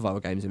is. fan of survival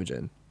games,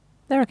 Imogen?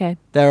 They're okay.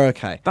 They're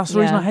okay. That's the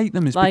reason Yeah. I hate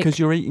them is Like- because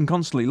you're eating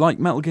constantly. Like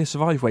Metal Gear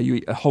Survive, where you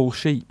eat a whole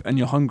sheep and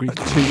you're hungry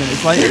 2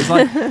 minutes later. It's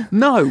like,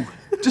 no,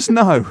 just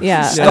no.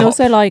 Yeah, Stop. and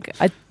also like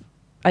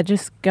I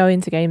just go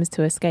into games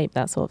to escape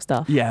that sort of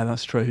stuff. Yeah,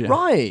 that's true. Yeah.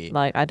 Right.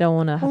 Like I don't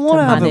want to I have to want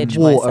to have manage a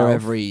water myself.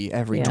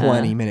 every Yeah.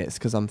 20 minutes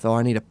because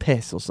I need a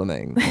piss or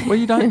something. Well,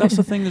 you don't. That's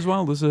the thing as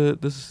well.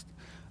 There's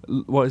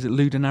what is it?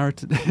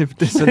 Ludonarrative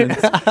dissonance,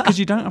 because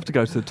you don't have to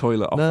go to the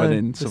toilet often No,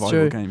 in that's survival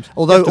true. games.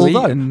 Although You have to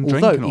eat and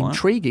drink and all that.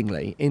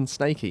 intriguingly, in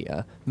Snake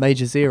Eater,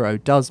 Major Zero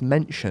does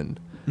mention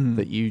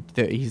that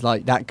he's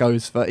like that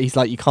goes for. He's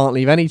like you can't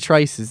leave any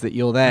traces that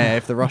you're there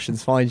if the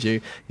Russians find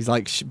you. He's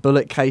like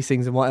bullet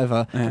casings and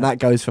whatever, Yeah. and that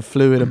goes for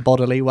fluid and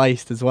bodily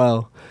waste as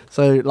well.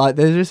 So like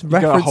there's just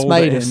gotta reference hold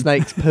made it of in.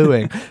 snakes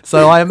pooing.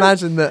 So I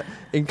imagine that,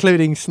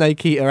 including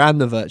Snake Eater and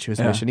the Virtuous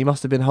Yeah. Mission, he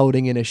must have been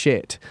holding in a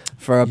shit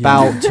for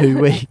about 2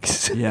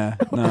 weeks. Yeah,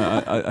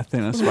 no, I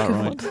think that's about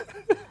right.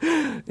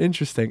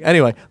 Interesting.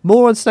 Anyway,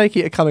 more on Snake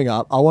Eater coming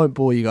up. I won't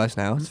bore you guys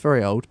now. It's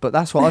very old, but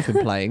that's what I've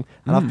been playing,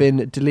 and I've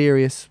been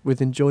delirious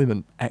with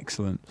enjoyment.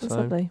 Excellent. That's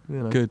So, lovely. you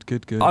know. Good.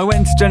 I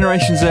went to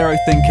Generation Zero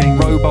thinking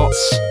robots,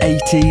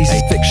 80s,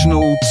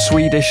 fictional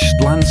Swedish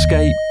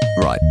landscape.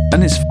 Right.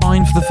 And it's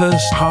fine for the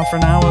first half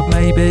an hour,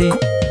 maybe.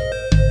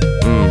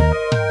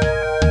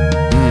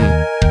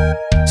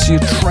 So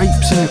you're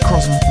traipsing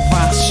across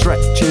vast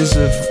stretches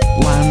of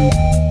land.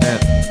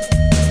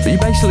 But you're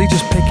basically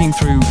just picking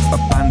through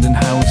abandoned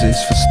houses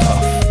for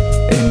stuff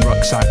in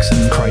rucksacks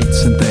and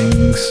crates and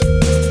things.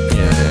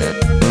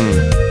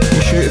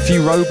 You shoot a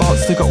few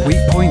robots, they've got weak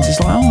points. It's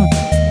like,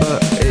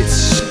 but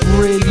it's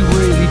really,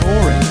 really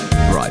boring.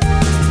 Right.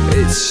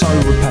 It's so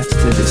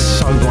repetitive, it's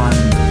so bland.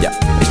 Yeah.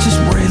 It's just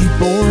really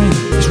boring.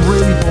 It's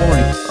really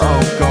boring.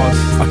 Oh god,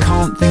 I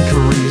can't think of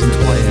a reason to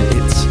play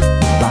it. It's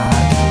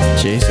bad.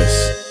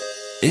 Jesus.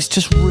 It's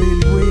just really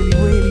boring.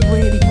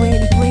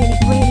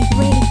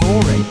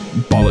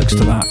 Bollocks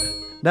to that.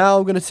 Now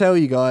I'm going to tell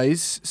you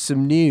guys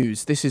some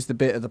news. This is the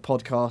bit of the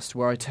podcast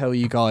where I tell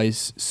you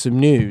guys some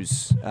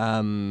news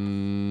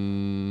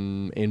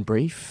in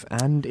brief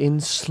and in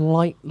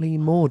slightly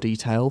more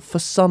detail for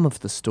some of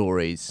the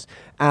stories.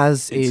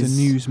 It's a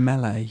news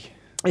melee.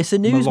 It's a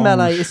news melange.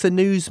 melee. It's a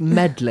news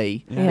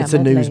medley. Yeah, It's a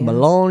news medley, yeah.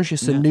 melange.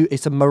 It's Yeah.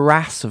 It's a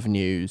morass of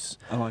news.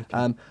 I like it.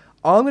 I'm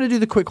going to do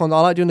the quick ones. I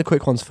like doing the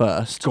quick ones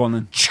first. Go on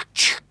then.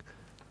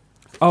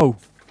 Oh,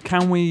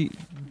 can we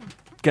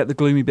get the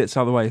gloomy bits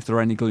out of the way if there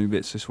are any gloomy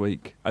bits this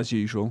week, as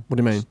usual? What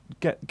do you mean?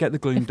 Get the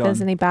gloom If done.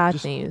 there's any bad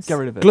Just news. Get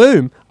rid of it.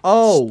 Gloom.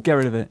 Oh. Just get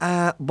rid of it.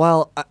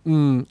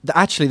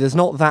 Actually, there's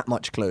not that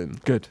much gloom.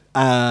 Good.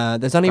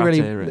 There's only Glad to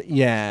hear really, it.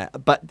 yeah,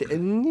 but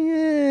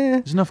yeah.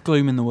 There's enough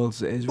gloom in the world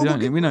as it is. We don't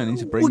need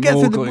to bring We'll get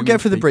more through gloom. we'll get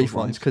into through the brief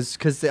people's ones lives.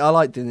 because I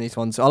like doing these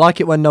ones. I like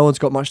it when no one's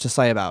got much to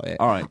say about it.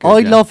 All right. Good, I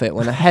yeah. love it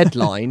when a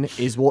headline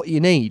is what you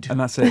need. And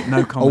that's it.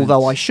 No comments.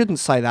 Although I shouldn't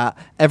say that.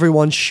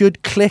 Everyone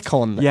should click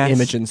on Yes.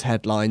 Imogen's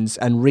headlines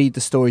and read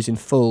the stories in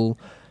full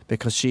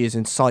because she is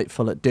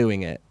insightful at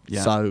doing it.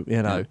 Yeah. So,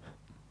 you know, Yeah.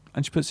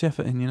 And she puts the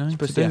effort in, to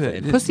puts do the effort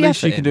it. in. Puts the The least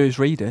effort you can in. do is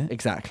read it.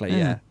 exactly, Yeah.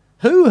 yeah.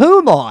 Who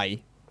am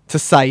I to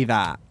say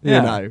that? You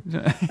know.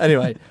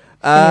 Anyway,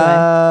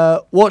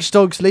 Watch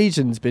Dogs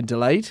Legion's been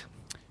delayed.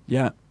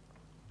 Yeah.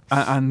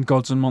 And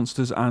Gods and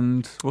Monsters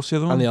and what's the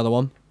other one? And the other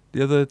one.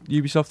 The other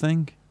Ubisoft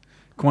thing?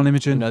 Come on,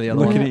 Imogen. You know the other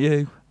looking one. at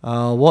you.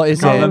 What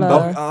is Can't it?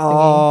 remember.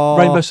 Oh,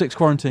 Rainbow Six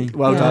Quarantine.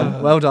 Well Yeah.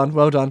 done,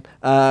 well done.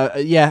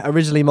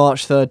 Originally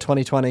March 3rd,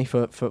 2020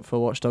 for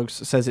Watch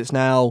Dogs. It says it's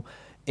now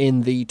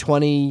in the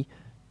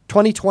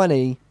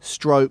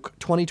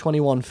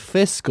 2020/2021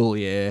 fiscal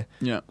year,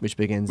 Yeah. which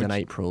begins in Which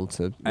April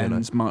to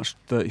Ends March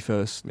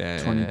 31st, Yeah,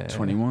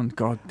 2021.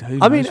 God, who knows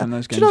I mean, when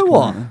those do games you know come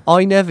what? out then?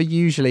 I never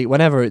usually,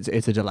 whenever it's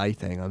a delay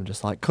thing, I'm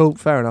just like, cool,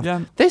 fair enough.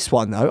 Yeah. This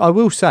one though, I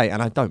will say,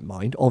 and I don't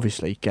mind,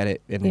 obviously, get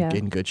it in Yeah.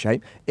 good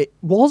shape. It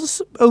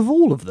was, of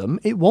all of them,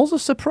 it was a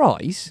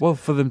surprise. Well,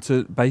 for them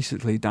to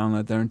basically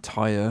download their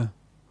entire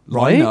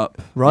Right? lineup.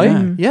 Right?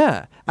 Yeah.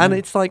 Yeah. And Yeah.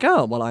 it's like,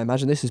 oh, well, I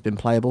imagine this has been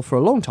playable for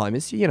a long time.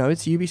 It's,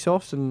 it's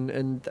Ubisoft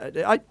and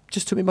I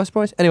just took me by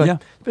surprise. Anyway, Yeah.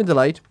 it's been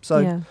delayed. So,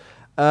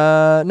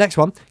 yeah. next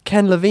one.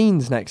 Ken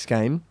Levine's next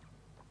game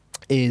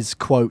is,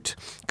 quote,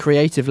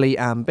 creatively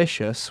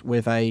ambitious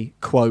with a,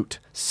 quote,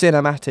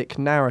 cinematic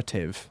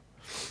narrative.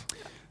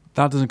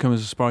 That doesn't come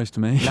as a surprise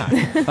to me.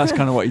 That's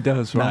kind of what he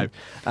does, right?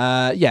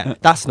 No.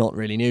 That's not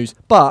really news.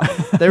 But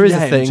there is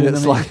Yeah, a thing do you know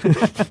that's what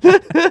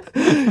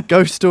like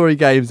Ghost Story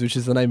Games, which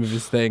is the name of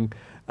his thing,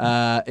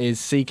 is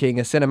seeking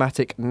a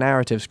cinematic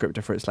narrative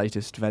scripter for its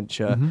latest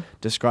venture, Mhm.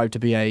 described to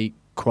be a,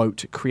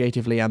 quote,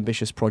 creatively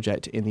ambitious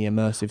project in the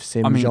immersive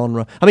sim I mean,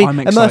 genre. I mean, I'm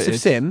immersive excited.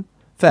 sim,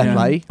 fair Yeah,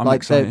 play. I'm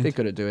Like, they're excited.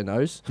 good at doing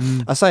those.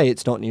 Mm. I say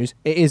it's not news.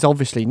 It is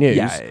obviously news.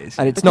 Yeah, it is.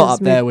 And it's not Because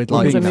up there with,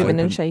 like, things you are know, moving and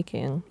open-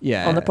 shaking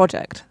Yeah. on the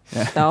project.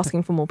 Yeah. They're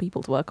asking for more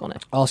people to work on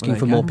it. asking Well,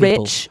 for there more you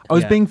people. Rich. I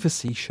was Yeah. being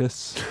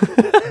facetious.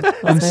 There's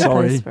I'm no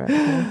sorry. place for it.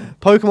 Yeah.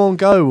 Pokemon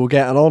Go will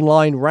get an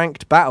online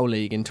ranked battle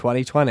league in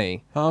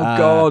 2020. Oh,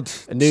 God.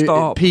 A new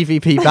Stop.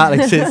 PvP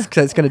battling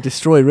it's going to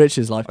destroy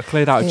Rich's life. I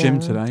cleared out a gym Yeah.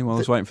 today while I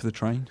was waiting for the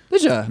train.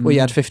 Did you? Well, you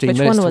had 15 Which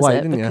minutes one to was wait,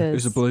 it? didn't you? Because It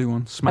was a blue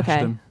one. Smashed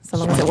okay, them. so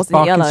long as it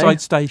wasn't yellow. Barkingside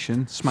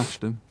Station.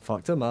 smashed them.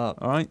 Fucked them up.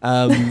 All right.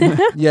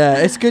 Yeah,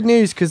 it's good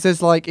news because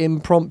there's like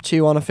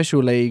impromptu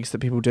unofficial leagues that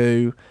people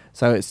do.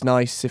 So it's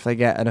nice if they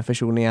get an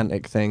official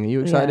Niantic thing. Are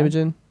you excited, Yeah.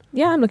 Imogen?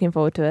 Yeah, I'm looking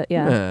forward to it.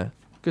 Yeah.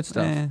 Good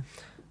stuff. Yeah.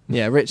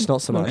 Yeah, Rich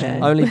not so much. Okay.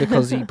 Only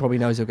because he probably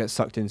knows he'll get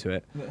sucked into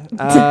it.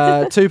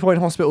 2 Point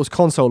Hospital's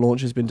console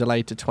launch has been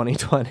delayed to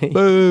 2020.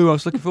 Boo! I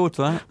was looking forward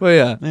to that. Well,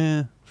 yeah,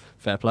 Yeah.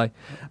 fair play.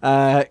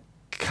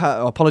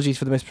 Apologies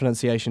for the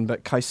mispronunciation,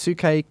 but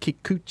Kaisuke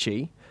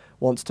Kikuchi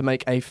wants to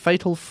make a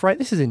Fatal Frame...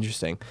 This is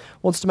interesting.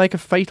 Wants to make a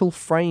Fatal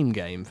Frame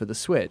game for the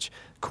Switch.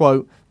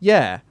 Quote,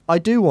 yeah, I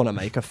do want to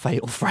make a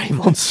Fatal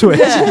Frame on Switch.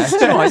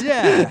 Right,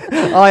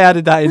 yeah. I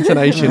added that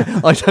intonation.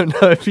 I don't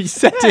know if he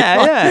said it.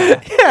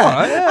 Yeah.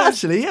 Yeah,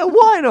 actually, yeah,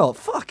 why not?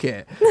 Fuck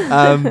it.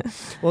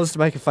 Wants to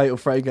make a Fatal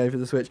Frame game for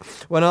the Switch.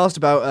 When asked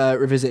about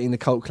revisiting the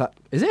cult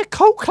is it a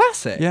cult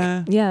classic?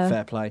 Yeah. Yeah.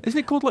 Fair play. Isn't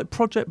it called like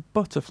Project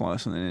Butterfly or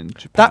something in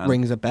Japan? That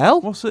rings a bell.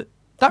 What's it?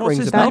 That what's rings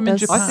its a bell. name in That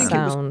does Japan? I think it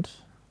was sound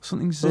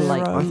Something zero.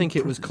 like- I think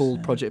it was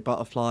called Project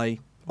Butterfly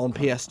on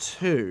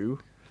PS2,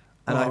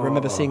 and I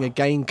remember seeing a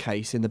game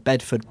case in the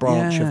Bedford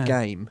branch Yeah. of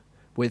Game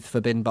with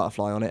Forbidden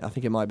Butterfly on it. I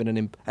think it might have been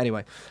an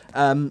anyway.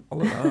 I'll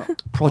look that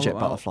up. Project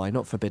I'll look Butterfly,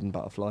 not Forbidden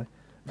Butterfly.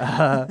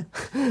 that up.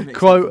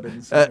 Quote,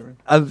 Forbidden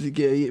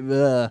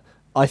Zero.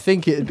 I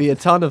think it'd be a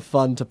ton of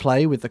fun to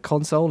play with the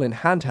console in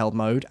handheld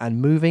mode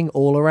and moving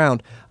all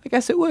around. I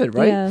guess it would,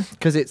 right? Yeah.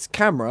 Because it's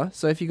camera,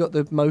 so if you got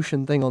the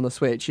motion thing on the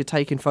Switch, you're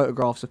taking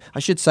photographs of... I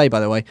should say, by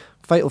the way,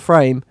 Fatal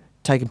Frame,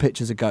 taking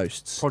pictures of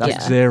ghosts. Project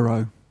That's Yeah.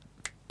 Zero.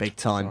 big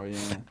time. Sorry,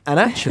 yeah. And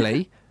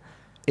actually,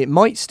 it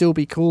might still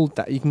be called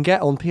that. You can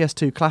get on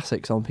PS2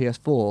 Classics on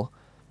PS4.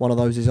 One of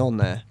those is on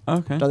there.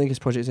 Okay. Don't think it's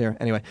Project Zero.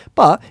 Anyway,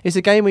 but it's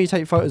a game where you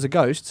take photos of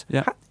ghosts.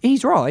 Yeah.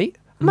 He's right.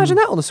 Imagine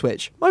that on the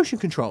Switch. Motion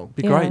control.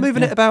 Be Yeah. great.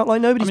 Moving yeah. it about like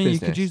I nobody's mean, you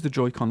business. could use the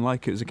Joy-Con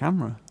like it as a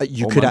camera.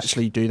 You could almost.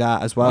 actually do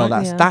that as well.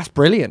 Right. Yeah. That's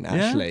brilliant,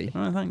 actually.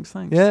 Yeah. Oh, thanks.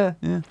 Yeah.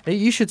 Yeah.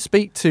 You should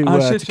speak to I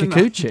to should, shouldn't I?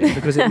 Kikuchi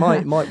because it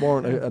might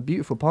warrant a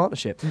beautiful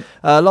partnership.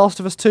 Last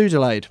of Us 2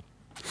 delayed.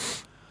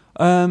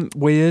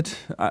 Weird.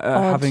 Odd,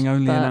 Having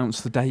only but-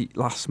 announced the date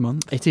last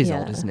month. It is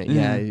Yeah. odd, isn't it?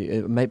 Yeah.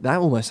 That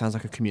almost sounds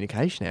like a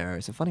communication error.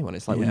 It's a funny one.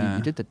 It's like when Yeah.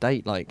 you did the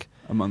date like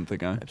A month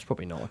ago. it's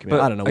probably not like But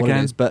I don't know what again,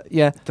 it is, but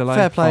yeah, delay,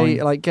 fair play.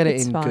 fine. Like get it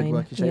It's in good fine,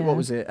 working shape. yeah. What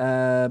was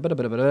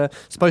it?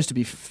 Supposed to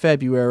be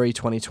February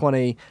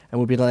 2020 and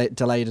will be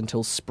delayed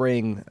until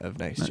spring of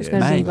next It's It's year.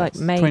 going to May. be like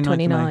May 29th of May.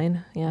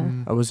 29. Yeah.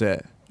 Mm. Oh, was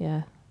it?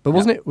 Yeah. But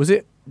wasn't it? Was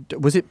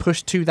it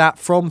pushed to that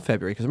from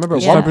February? Because I remember at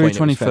It's Yeah. one February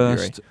point it was February.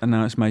 21st, and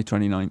now it's May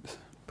 29th.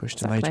 Pushed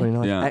to Exactly. May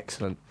 29th. Yeah.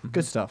 Excellent.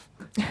 Good stuff.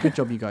 Good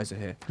job you guys are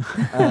here.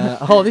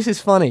 This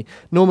is funny.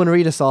 Norman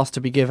Reedus asked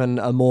to be given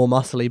a more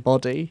muscly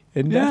body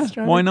in Yeah, Death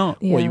Stranding. why not?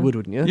 Yeah. Well, you would,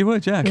 wouldn't you? You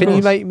would, yeah. of Can you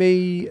course. make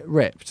me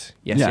ripped?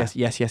 Yes, Yeah. yes,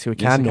 we Yes,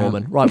 can, I can.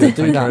 Norman. Right, we'll do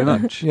Thank you that. very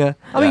then. much. Yeah.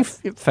 I Yeah.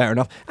 mean, fair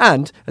enough.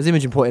 And, as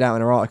Imogen pointed out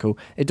in her article,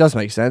 it does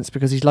make sense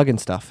because he's lugging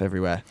stuff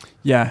everywhere.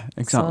 Yeah,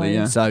 exactly. So-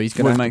 Yeah. So he's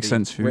going Would to make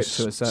sense if he ripped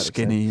to a was certain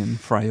skinny and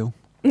frail.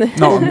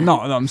 not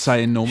that I'm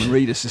saying Norman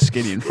Reedus is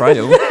skinny and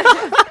frail,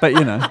 but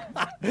you know,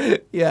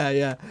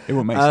 Yeah. it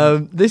would make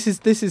sense.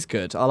 This is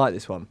good. I like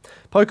this one.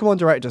 Pokemon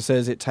Director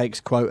says it takes,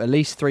 quote, at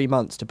least 3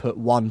 months to put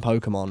one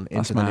Pokemon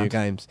That's into the new mad.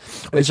 games.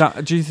 Is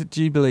that? Do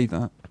you believe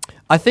that?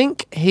 I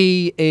think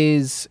he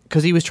is,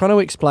 because he was trying to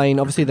explain,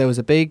 obviously there was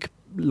a big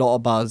lot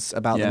of buzz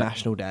about the Yeah.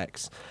 national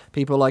decks.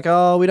 People are like,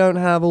 oh, we don't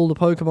have all the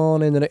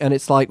Pokemon in the... And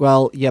it's like,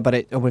 well, yeah, but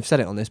and we've said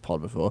it on this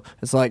pod before.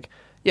 It's like,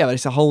 yeah, but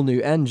it's a whole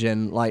new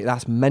engine. Like,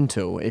 that's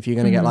mental if you're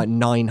going to get like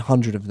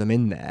 900 of them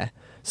in there.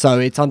 So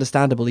it's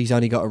understandable he's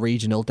only got a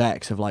regional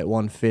dex of like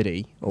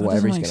 150 or That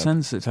whatever doesn't he's make going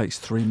to... sense. It takes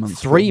 3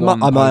 months. to 3 put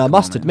months. one I Pokemon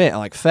must in. admit,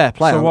 like, fair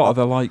play. So what are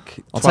there like?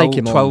 I'll take 12,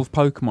 him on. 12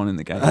 Pokemon in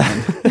the game?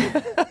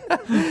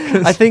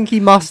 then? I think he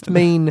must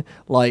mean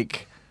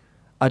like,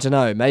 I don't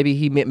know. Maybe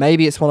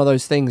it's one of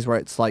those things where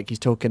it's like he's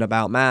talking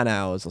about man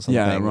hours or something.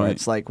 Yeah, Where right.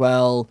 it's like,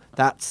 well,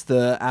 that's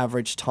the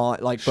average time.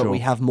 Like, but we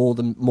Sure. have more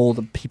than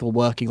people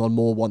working on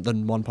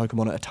than one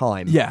Pokemon at a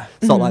time. Yeah.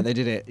 It's not like they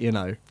did it. You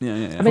know.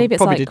 Yeah. I believe it's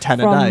Probably like did 10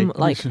 a from day.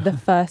 like the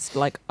first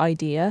like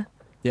idea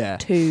Yeah.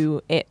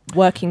 to it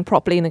working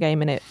properly in the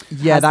game and it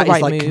Yeah, has that the is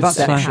right like moves and it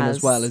conception has-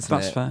 as well, isn't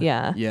That's it? fair.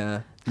 Yeah.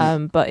 Yeah.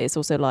 But it's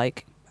also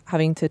like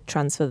having to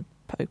transfer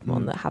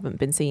Pokemon Mm. that haven't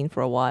been seen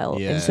for a while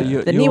Yeah. into So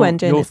the new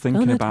engine. You're is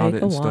thinking gonna about take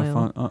it and a stuff.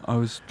 while. I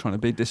was trying to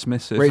be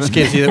dismissive. Rich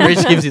gives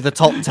you the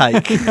top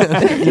take.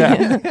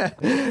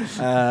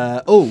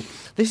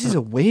 This is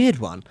a weird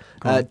one.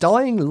 Go on.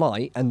 Dying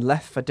Light and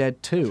Left 4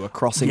 Dead 2 are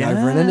crossing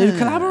over in a new Yeah.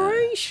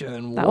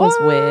 collaboration. That was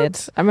What? weird.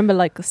 I remember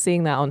like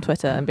seeing that on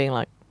Twitter and being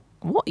like,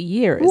 "What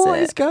year is What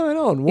it?" is going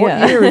on? What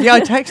Yeah. year? Yeah,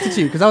 I texted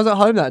you because I was at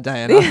home that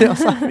day, and I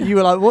was like, you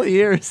were like, "What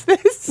year is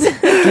this?" Do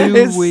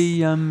It's-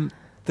 we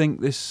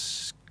think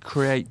this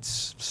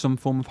creates some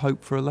form of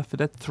hope for a Left 4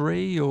 Dead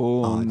 3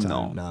 or I don't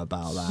not? know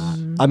about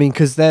that. I mean,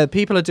 because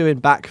people are doing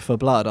Back for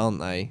Blood, aren't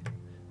they?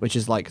 Which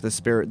is like the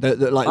spirit,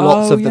 like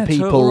lots Oh, of yeah, the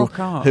Turtle people Rock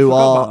Art. who Forgot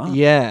are, about that.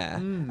 yeah.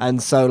 Mm.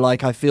 And so,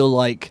 like, I feel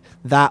like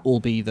that will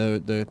be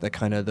the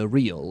kind of the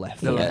real Left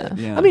 4 Yeah. Dead.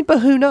 Yeah. I mean, but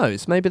who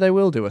knows? Maybe they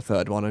will do a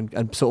third one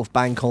and sort of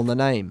bank on the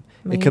name.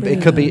 It could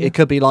Maybe.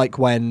 be like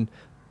when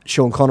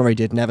Sean Connery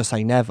did Never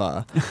Say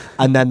Never,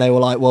 and then they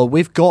were like, "Well,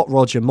 we've got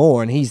Roger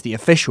Moore, and he's the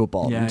official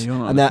Bond." Yeah, you're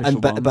not and an that- official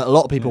but Bond. but a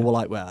lot of people Yeah. were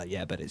like, "Well,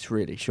 yeah, but it's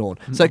really Sean."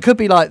 So it could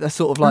be like the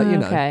sort of like you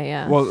know, Okay,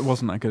 yeah. Well, it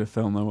wasn't that good a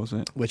film, though, was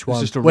it? which It's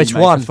one? just a Which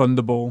remake one? of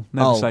Thunderball.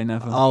 Never Say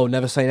Never. Oh,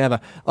 Never Say Never.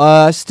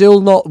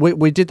 Still not.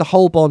 We did the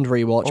whole Bond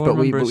rewatch, All I but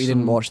we remember is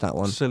didn't some watch that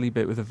one. Silly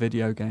bit with a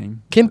video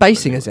game. Kim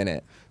Basinger's in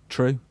it.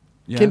 True.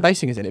 Yeah. Kim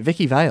Basinger's in it.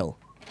 Vicky Vale.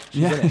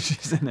 Yeah, in it.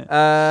 she's in it.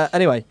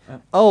 Anyway, Yeah.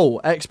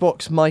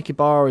 Xbox Mike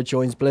Ibarra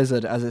joins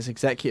Blizzard as its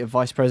executive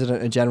vice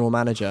president and general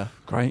manager.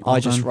 Great. I well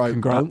just done. wrote,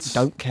 Congrats.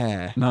 don't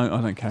care. No, I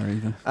don't care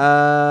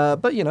either.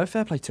 But you know,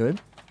 fair play to him.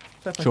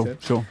 Fair play to Sure, him.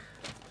 sure.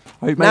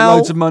 Hope you make Now-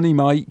 loads of money,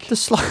 Mike.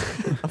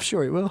 I'm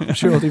sure he will. I'm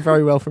sure he'll do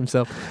very well for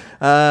himself.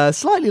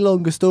 Slightly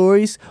longer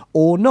stories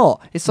or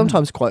not. It's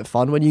sometimes quite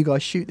fun when you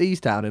guys shoot these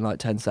down in like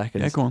 10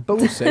 seconds. Yeah, go on. But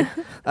we'll see.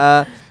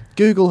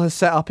 Google has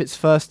set up its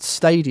first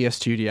Stadia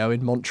studio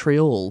in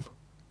Montreal.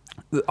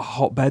 A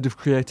hotbed of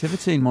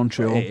creativity in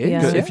Montreal. It is,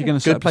 Yeah. Good. If you're going to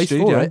set Good up a place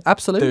studio, for it. do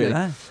Absolutely. it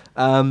there.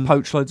 Um,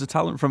 Poach loads of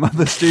talent from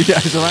other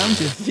studios around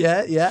you.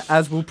 yeah,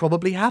 as will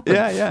probably happen.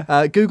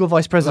 Yeah. Google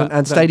Vice President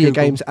and That Stadia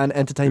Google- Games and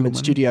Entertainment Google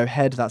money. Studio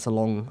Head, that's a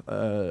long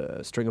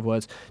string of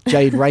words,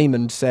 Jade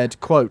Raymond said,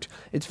 quote,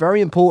 "It's very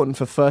important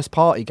for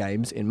first-party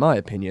games, in my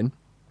opinion,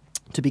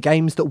 to be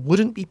games that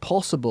wouldn't be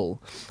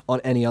possible on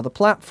any other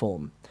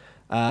platform.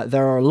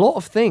 There are a lot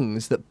of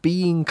things that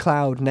being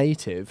cloud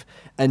native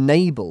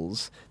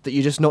enables that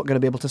you're just not going to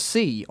be able to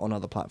see on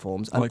other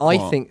platforms. And Like I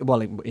what? think,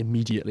 well,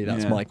 immediately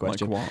that's Yeah, my like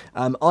question. what?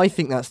 I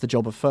think that's the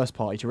job of first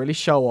party to really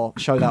show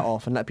that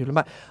off and let people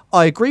know.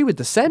 I agree with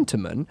the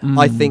sentiment.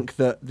 I think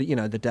that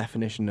the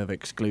definition of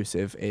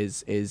exclusive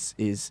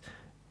is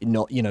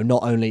not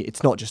not only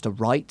it's not just a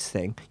rights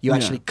thing. You Yeah.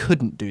 actually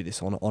couldn't do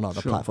this on other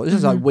Sure. platforms. This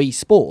is like Wii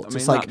Sports. I mean,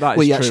 it's like that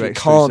we is true actually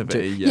can't do.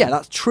 exclusivity, Yeah. yeah.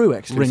 That's true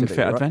exclusivity. Ring Fit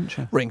right?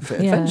 Adventure. Ring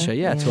Fit Yeah, Adventure.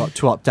 Yeah, yeah.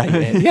 to update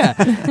it.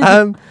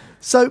 Yeah.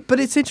 So, but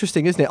it's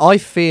interesting, isn't it? I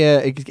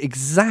fear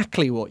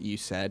exactly what you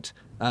said.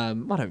 I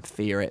don't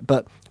fear it,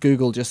 but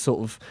Google just sort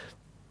of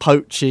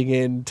poaching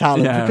in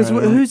talent Yeah, because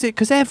right. who's it?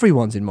 Because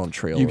everyone's in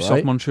Montreal, Ubisoft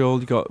right? Montreal,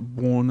 you've got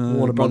Warner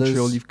Warner Brothers.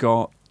 Montreal, you've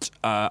got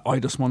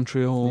Eidos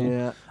Montreal,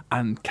 Yeah.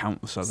 and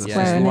countless others. Square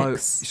There's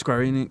Enix. Square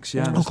Enix,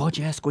 yeah. Oh God,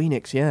 yeah,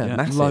 Squeenix, yeah,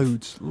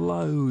 massive.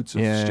 Loads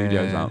of Yeah.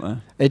 studios out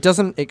there. It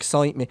doesn't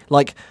excite me.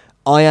 Like,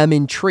 I am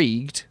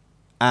intrigued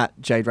at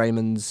Jade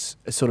Raymond's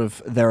sort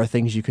of, there are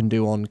things you can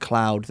do on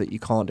cloud that you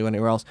can't do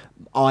anywhere else.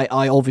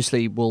 I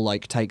obviously will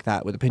like take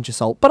that with a pinch of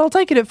salt, but I'll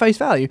take it at face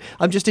value.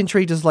 I'm just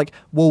intrigued as like,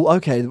 well,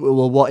 okay,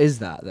 well, what is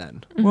that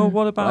then? Well,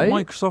 what about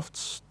Right?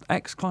 Microsoft's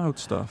xCloud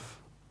stuff?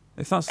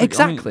 If that's the,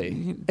 Exactly, I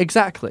mean,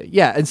 exactly.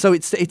 Yeah, and so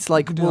it's you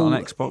like, can do well, it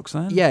on Xbox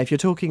then. yeah, if you're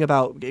talking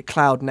about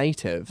cloud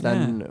native,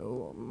 then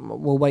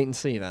we'll wait and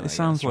see then. I It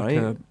sounds guess, like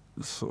right?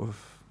 a sort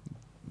of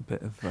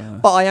bit of.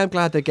 But I am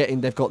glad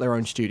they've got their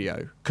own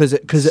studio because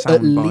at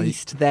Soundbite.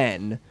 least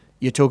then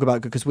you talk about,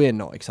 because we're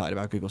not excited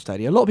about Google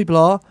Stadia. A lot of people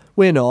are,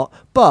 we're not.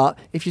 But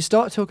if you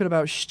start talking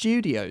about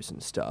studios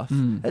and stuff,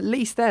 at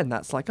least then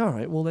that's like, all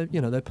right, well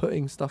they're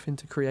putting stuff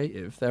into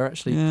creative. They're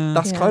actually Yeah.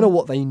 that's Yeah. kind of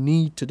what they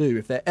need to do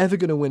if they're ever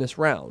going to win us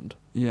round.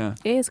 Yeah.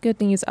 It is good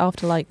news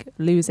after like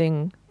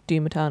losing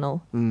Doom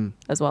Eternal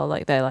as well.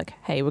 Like they're like,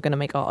 hey, we're gonna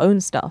make our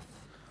own stuff,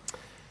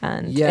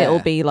 and Yeah. it'll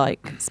be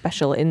like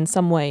special in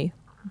some way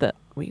that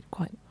we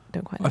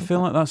don't quite. I know feel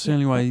about. like that's the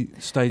only way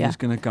Stadia's Yeah.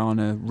 going to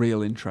garner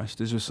real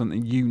interest is with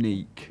something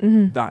unique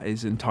Mhm. that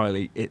is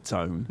entirely its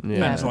own. Yeah.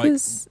 Yeah, And it's like,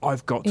 because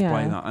I've got to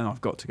play yeah. that and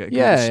I've got to get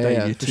Yeah, Google yeah,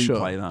 Stadia yeah, to for sure.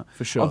 play that.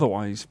 For sure.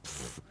 Otherwise,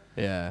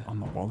 Yeah.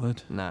 I'm not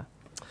bothered. Nah.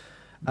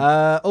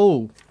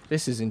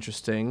 This is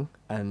interesting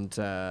and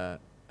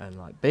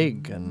like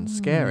big and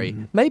scary.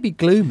 Maybe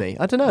gloomy.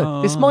 I don't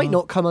know. This might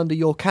not come under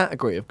your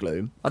category of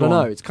gloom. I Go don't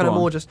know. on, It's kind of go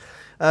more on. just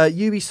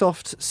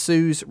Ubisoft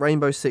sues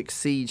Rainbow Six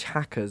Siege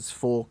hackers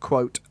for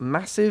quote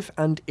massive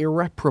and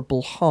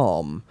irreparable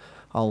harm.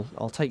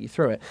 I'll take you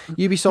through it.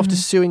 Ubisoft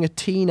is suing a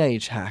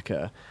teenage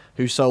hacker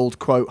who sold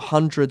quote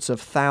hundreds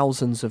of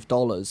thousands of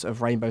dollars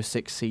of Rainbow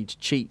Six Siege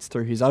cheats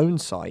through his own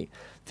site,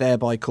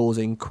 thereby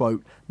causing,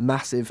 quote,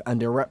 massive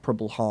and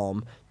irreparable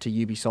harm to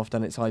Ubisoft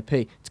and its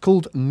IP. It's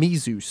called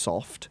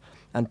Mizusoft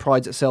and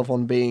prides itself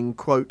on being,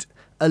 quote,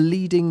 a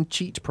leading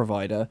cheat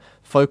provider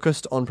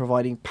focused on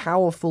providing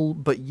powerful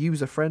but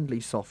user-friendly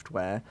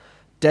software,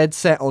 dead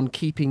set on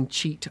keeping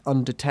cheat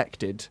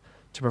undetected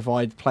to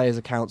provide players'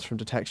 accounts from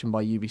detection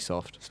by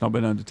Ubisoft. It's not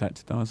been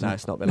undetected, though, has it? No,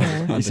 it's not been No.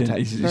 undetected.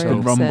 He's Very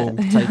got upset.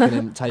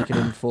 Rumble. taken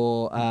in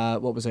for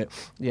what was it?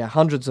 Yeah,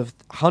 hundreds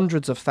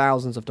of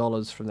thousands of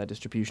dollars from their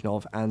distribution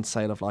of and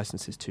sale of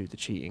licenses to the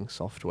cheating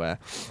software.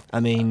 I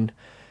mean,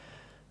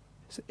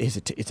 it's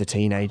a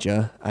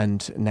teenager,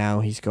 and now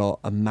he's got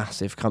a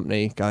massive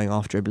company going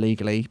after him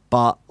legally.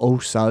 But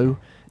also,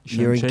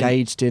 you're Shouldn't cheat.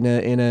 engaged in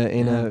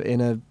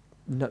a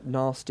Yeah.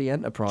 nasty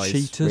enterprise.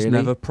 Cheaters really.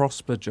 never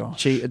prosper,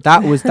 Josh.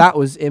 That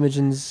was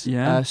Imogen's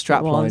Yeah.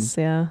 strapline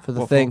yeah. for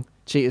the What thing.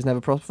 Cheaters never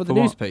prosper for the For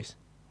news what? piece.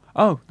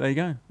 Oh, there you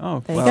go. Oh,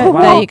 There you go.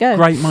 wow. There you go.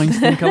 Great minds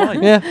think alike.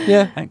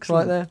 Yeah,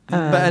 Excellent. right there.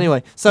 Um, But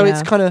anyway, so it's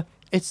yeah. kind of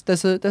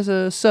there's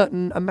a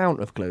certain amount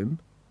of gloom,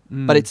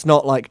 Mm. but it's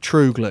not like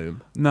true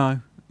gloom. No.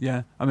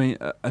 Yeah. I mean,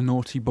 a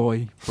naughty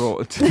boy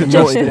brought to The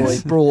naughty boy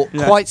justice. brought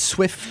Yeah. quite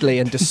swiftly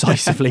and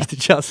decisively to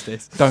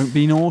justice. Don't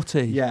be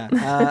naughty. Yeah.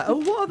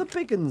 What other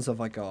big uns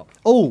have I got?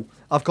 Oh,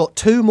 I've got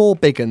 2 more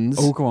big uns,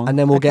 Oh, go on. and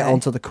then we'll get Okay.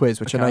 on to the quiz,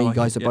 which Okay, I I know you like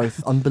guys it, are yeah.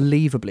 both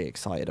unbelievably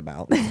excited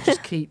about.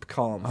 Just keep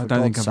calm. I For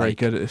don't think I'm God's very sake.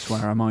 good at this.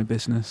 Where am I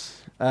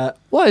business? Well,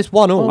 it's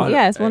 1-all. Well,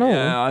 yeah, it's 1-all.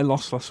 Yeah, I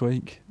lost last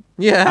week.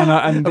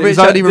 Yeah. And Rich is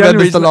that only the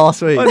remembers reason the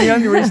last week. Well, the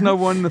only reason I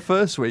won the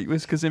first week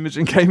was because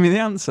Imogen gave me the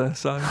answer.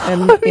 So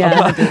And yeah,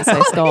 I didn't say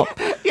stop.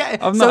 Yeah.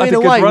 I've So not had in a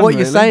a good way, run, what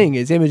you're really. saying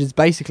is Imogen's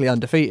basically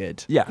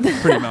undefeated. yeah,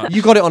 pretty much.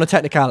 You got it on a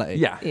technicality.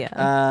 Yeah.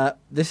 Yeah.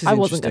 This is I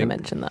wasn't going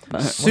interesting. to mention that,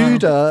 but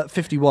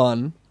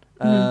Suda51,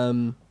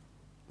 Mhm.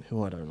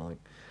 who I don't like.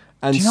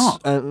 And Do you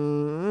not?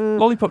 mm,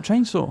 Lollipop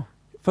Chainsaw.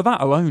 For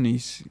that alone,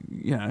 he's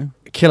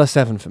Killer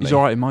 7 for me. he's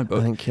all right in my I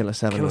book. think Killer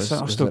 7 Killer was,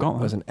 Seven, I've was, still a- got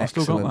that. was an I've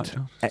still got that, excellent, Joe.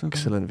 Still got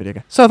excellent video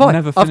game. So have I.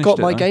 Never I've got finished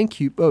it, my though.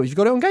 GameCube. Oh, you've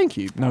got it on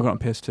GameCube? No, I got it on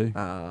PS2.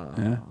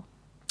 Yeah.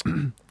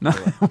 No.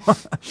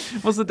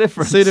 What's the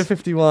difference?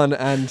 Suda51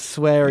 and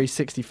Swery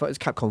 65. It's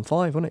Capcom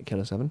 5, wasn't it?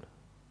 Killer 7.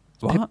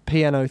 What?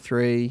 Piano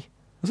 3.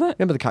 Was it?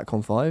 Remember the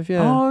Capcom 5?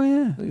 Yeah. Oh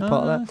yeah. You're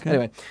part of that. Okay.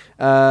 Anyway,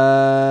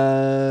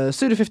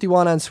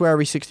 Suda51 and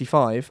Swery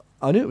 65.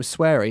 I knew it was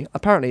Swery.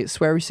 Apparently, it's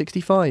Swery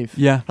 65.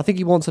 Yeah. I think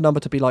he wants a number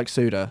to be like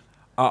Suda.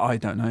 I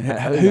don't know.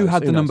 Yeah, Who who knows?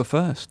 had Who the knows? number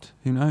first?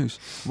 Who knows?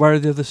 Where are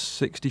the other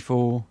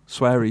 64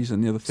 Sweries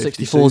and the other 50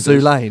 64 Zoo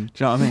Sudas? Lane.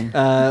 Do you know what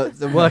I mean?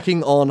 They're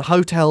working on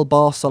Hotel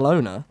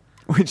Barcelona.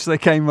 Which they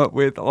came up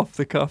with off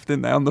the cuff,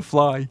 didn't they? On the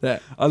fly. Yeah,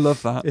 I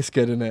love that. it's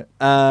good, isn't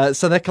it?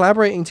 So they're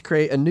collaborating to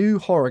create a new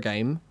horror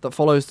game that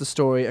follows the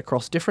story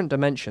across different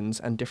dimensions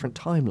and different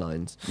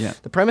timelines. Yeah.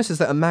 The premise is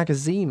that a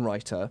magazine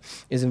writer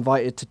is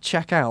invited to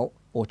check out,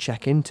 or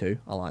check into,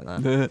 I like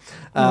that, a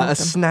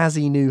Awesome.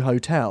 snazzy new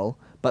hotel,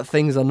 but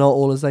things are not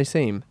all as they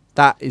seem.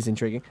 That is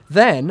intriguing.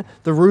 Then,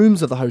 the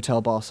rooms of the Hotel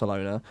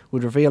Barcelona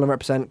would reveal and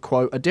represent,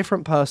 quote, a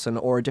different person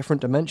or a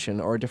different dimension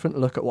or a different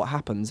look at what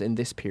happens in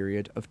this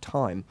period of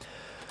time.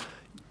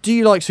 Do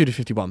you like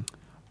Suda51?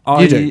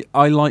 You do?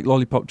 I like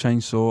Lollipop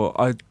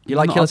Chainsaw. You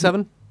like Killer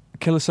 7?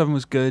 Killer 7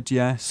 was good,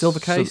 yes.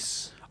 Silver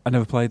Case? I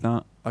never played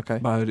that, Okay.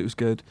 but I heard it was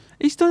good.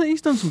 He's done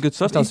some good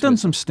stuff. done He's some done good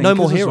some stinkers No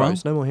More as well.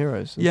 Heroes. No More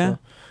Heroes. as Yeah. well.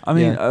 I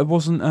mean, Yeah.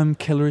 wasn't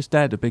Killer is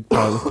Dead a big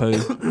pile of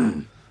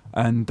poo?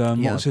 And Yeah.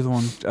 what was the other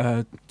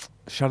one?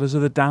 Shadows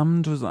of the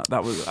Damned, was that?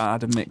 That was I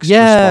had a mixed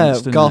Yeah,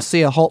 response, didn't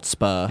Garcia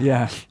Hotspur it?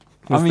 Yeah.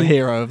 was I mean, the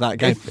hero of that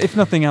game. if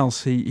nothing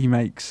else, he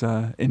makes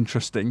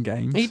interesting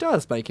games. He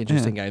does make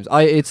interesting games.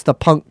 It's the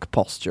punk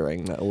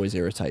posturing that always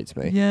irritates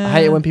me. Yeah. I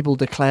hate it when people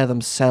declare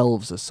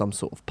themselves as some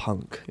sort of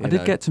punk. I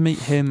did get to meet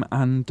him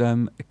and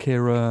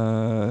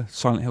Akira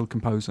Silent Hill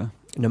composer.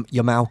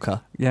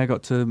 Yamauka. Yeah, I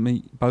got to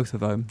meet both of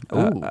them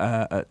Ooh.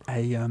 at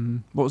a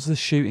what was the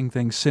shooting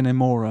thing?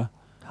 Cinemora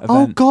event.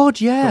 Oh God,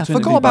 yeah, Got to forgot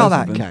interview about both of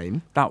that them.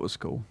 game. That was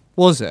cool.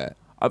 Was it?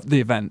 The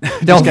event.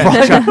 No, just getting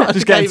right. to chat, The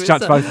just getting game to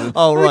chat to both of them.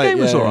 Oh The right, game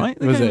was yeah, all right.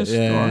 The was game it? was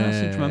Yeah, all right, I yeah, seem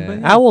to yeah, remember, yeah.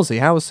 yeah. How was he?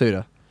 How was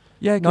Suda?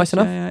 Yeah, good, Nice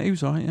enough? Yeah, he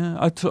was all right.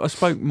 Yeah, I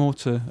spoke more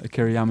to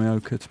Akira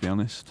Yamaoka, to be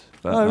honest.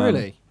 But, Oh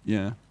really?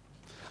 Yeah.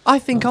 I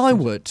think That's I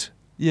good. would.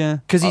 Yeah.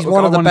 'Cause he's I-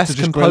 one I of the wanted best to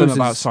just grill him composers.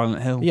 about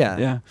Silent Hill. Yeah.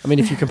 Yeah. I mean,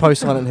 if you compose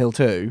Silent Hill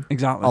 2,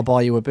 Exactly. I'll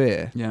buy you a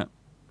beer. Yeah.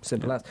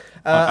 Simple as.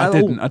 I and-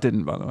 didn't. I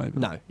didn't, by the way. but-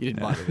 No, you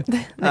didn't Yeah. buy it.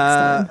 Next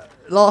time.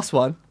 Last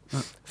one.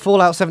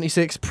 Fallout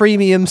 76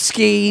 Premium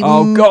Scheme.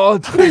 Oh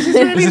God! This is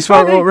really Is this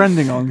funny. what we're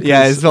ending on?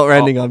 Yeah, it's what we're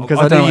ending on because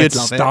I don't knew know you'd where to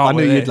love it. start I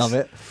knew with you'd this. love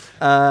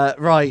it.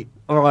 Right,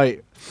 all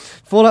right.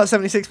 Fallout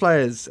 76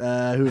 players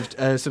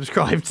who've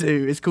subscribed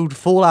to. It's called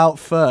Fallout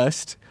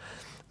First.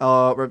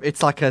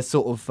 It's like a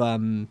sort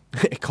of.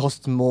 It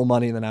costs more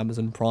money than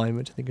Amazon Prime,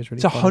 which I think is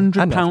really. It's funny.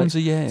 £100 And Netflix. a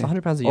year. It's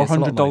 £100 a year. Or It's a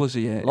lot of money. $100 a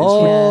year. It's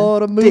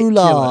Lot of moolah.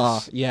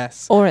 ridiculous.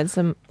 Yes. Or it's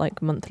a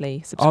monthly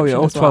subscription. Oh yeah,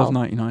 or as well.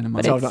 $12.99 a month.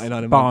 But it's- $12.99 a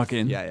month.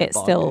 bargain. Yeah, It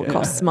bargain, still yeah.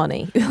 costs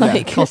money. Yeah, like,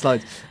 it costs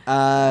loads.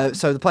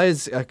 So the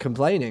players are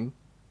complaining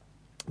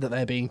that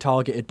they're being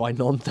targeted by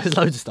there's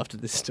loads of stuff to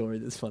this story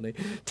that's funny.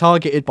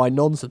 Targeted by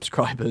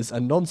non-subscribers,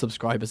 and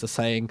non-subscribers are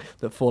saying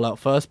that Fallout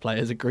First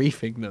players are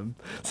griefing them.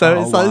 So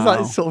Oh, it's like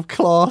wow. sort of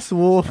class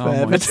warfare.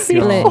 Oh my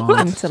between- split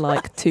God. into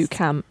like two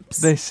camps.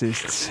 This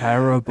is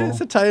terrible. It's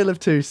a tale of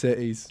two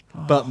cities,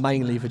 but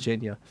mainly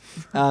Virginia.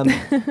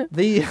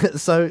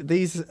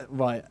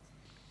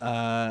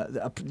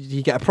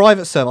 You get a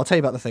private server. I'll tell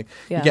you about the thing.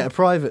 Yeah. You get a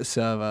private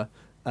server,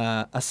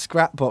 a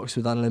scrap box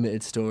with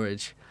unlimited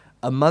storage,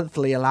 a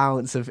monthly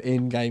allowance of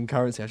in-game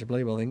currency. I should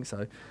bloody well think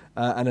so,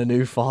 and a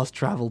new fast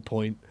travel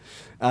point.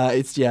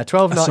 It's a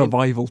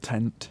survival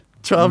tent.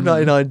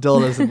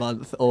 $12.99 a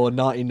month or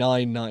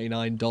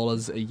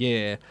 $99.99 a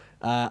year.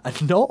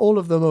 And not all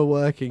of them are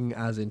working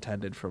as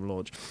intended from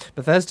launch.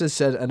 Bethesda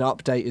said an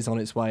update is on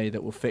its way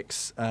that will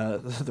fix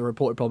the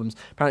reported problems.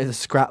 Apparently, the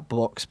scrap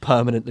box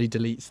permanently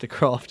deletes the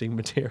crafting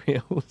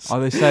materials. Oh,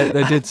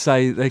 they did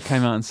say they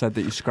came out and said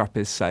that your scrap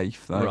is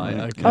safe. Though, Right,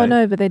 didn't okay. they? Oh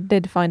no, but they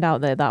did find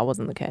out that that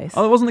wasn't the case.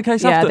 Oh, it wasn't the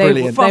case Yeah, after. they-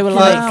 Brilliant. they were Fur-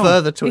 like-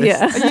 further twist.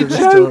 Yeah. to Are you the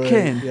story.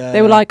 joking? Yeah,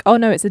 They were yeah. like, oh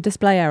no, it's a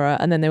display error,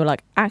 and then they were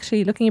like,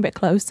 actually looking a bit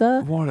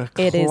closer. What a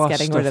It is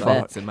getting rid of clusterfuck.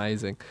 it. It's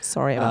amazing.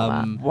 Sorry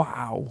about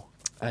Wow.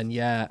 And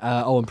yeah,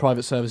 and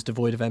private servers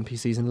devoid of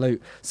NPCs and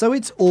loot. So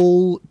it's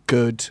all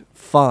good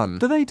fun.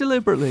 Do they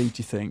deliberately, do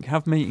you think,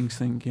 have meetings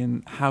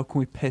thinking, how can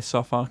we piss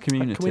off our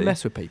community? Can we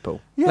mess with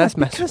people? Yeah, Let's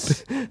mess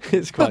because- with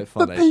It's quite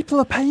but funny. people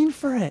are paying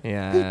for it.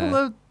 Yeah. People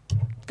are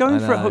going I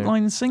for it know. hook,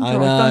 line and sinker. I I,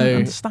 know. don't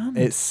understand.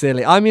 It's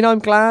silly. I mean, I'm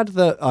glad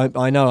that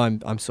I know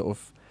I'm sort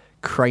of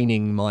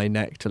craning my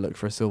neck to look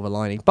for a silver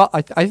lining, but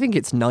I think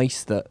it's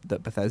nice that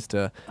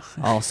Bethesda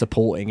are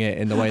supporting it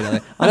in the way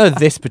that I know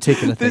this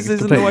particular thing this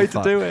is isn't the way completely to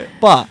fun. do it.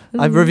 But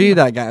I've reviewed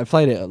that game. I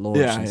played it at launch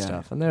Yeah, and yeah.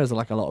 stuff, and there's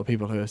like a lot of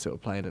people who are sort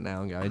of playing it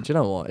now and going, do you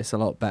know what? It's a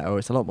lot better. Or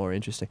it's a lot more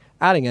interesting.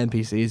 Adding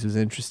NPCs was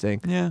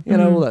interesting. Yeah. You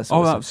know, all that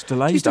sort Oh, of that stuff. was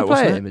delayed, Do you still though,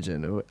 play it, wasn't it?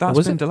 Imogen? Or That's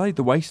was been it? delayed,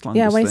 the Wastelanders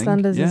Yeah, thing.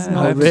 Wastelanders is Yeah, not- I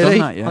Oh, haven't really?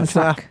 done that yet. I'm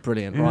Fuck.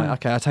 brilliant. Yeah. Right,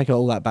 okay, I'll take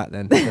all that back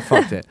then. I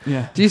fucked it.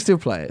 Yeah. Do you still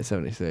play it at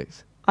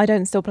 76? I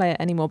don't still play it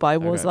anymore, but I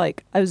was Okay.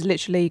 I was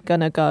literally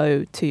gonna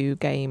go to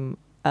Game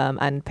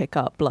and pick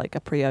up like a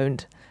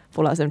pre-owned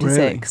Fallout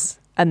 76,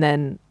 and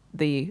then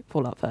the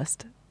Fallout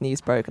First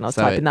news broke, and I was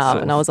So typing it that up,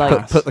 sort and I of was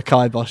like, Put the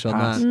kibosh on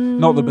Pass. that.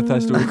 Not that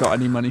Bethesda would have got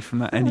any money from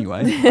that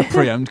anyway. A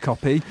pre-owned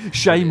copy.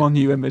 Shame on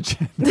you,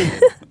 Imogen.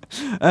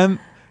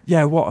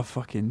 Yeah, what a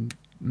fucking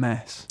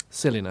mess.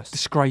 Silliness.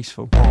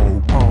 Disgraceful.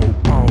 Oh,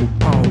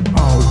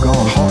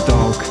 God. Hot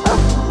dog.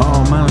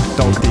 Oh, man.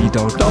 Dog,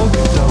 D-dog. Dog,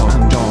 dog,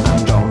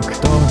 dog,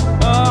 dog,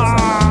 dog.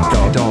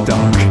 Ah! Dog,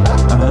 dog.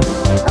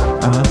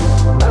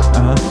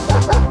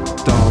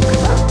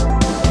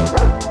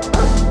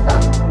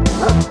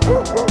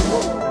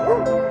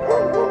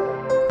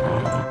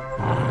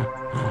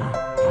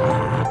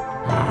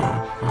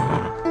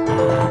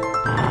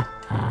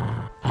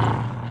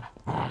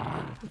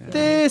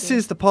 This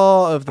is the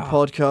part of the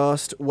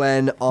podcast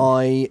when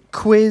I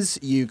quiz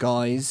you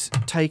guys,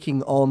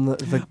 taking on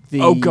the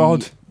Oh,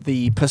 God.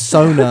 the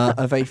persona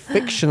of a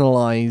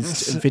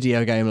fictionalized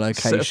video game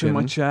Sit up in my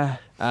location. chair.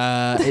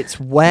 It's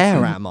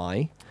Where Am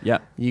I? Yeah.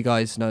 You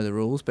guys know the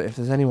rules, but if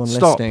there's anyone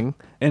Stop. listening,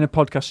 In a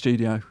podcast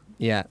studio.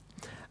 yeah.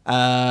 he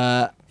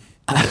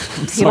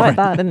liked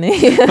that, didn't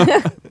he?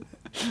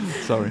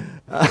 Sorry.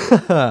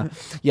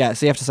 Yeah,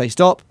 so you have to say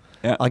stop.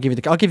 Yeah. I'll give you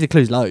the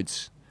clues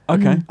loads.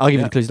 Okay. I'll give you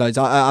Yeah. the clues loads.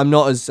 I'm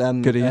not as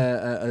Good, are you?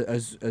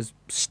 as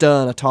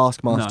stern a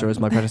taskmaster No. as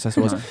my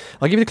predecessor was. No.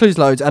 I'll give you the clues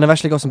loads, and I've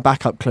actually got some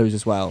backup clues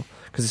as well,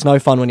 because it's no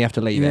fun when you have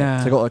to leave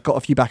Yeah. it. So I've got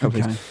a few backup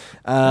Okay.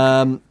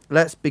 clues.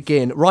 Let's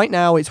begin. Right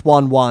now it's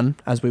 1-1,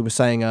 as we were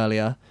saying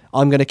earlier.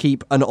 I'm going to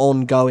keep an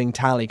ongoing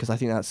tally because I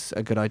think that's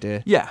a good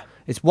idea. Yeah.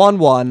 It's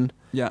 1-1.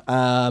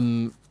 Yeah.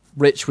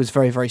 Rich was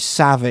very, very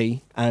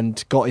savvy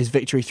and got his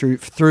victory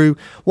through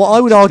what I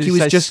would argue Did you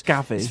is say just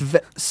scabby?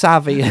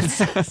 savvy and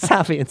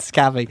savvy and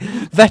scabby.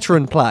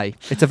 Veteran play.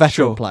 It's a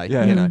veteran Sure. play.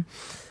 Yeah, you yeah.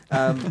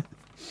 know.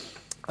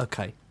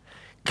 Okay.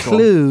 Go on.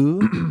 Clue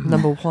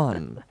number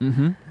 1.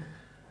 Mm-hmm.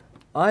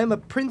 I am a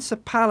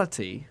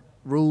principality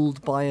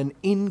ruled by an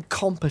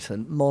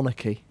incompetent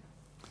monarchy.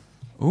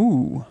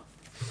 Ooh.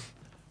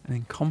 An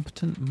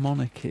incompetent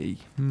monarchy.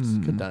 It's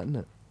good, that, isn't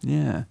it?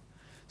 Yeah.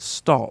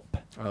 Stop.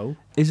 Oh.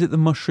 Is it the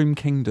Mushroom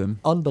Kingdom?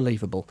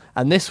 Unbelievable.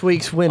 And this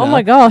week's winner Oh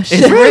my gosh.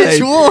 is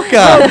Rich Walker.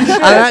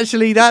 And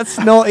actually, that's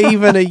not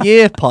even a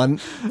year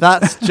punt.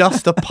 That's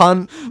just a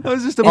punt. That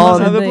was just a On-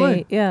 buzz out of the The-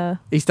 blue. yeah.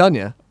 He's done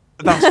you.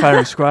 That's fair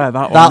and square,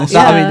 that one. That, isn't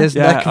that- I it? mean, there's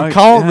Yeah, there I-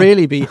 can't yeah.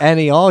 really be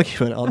any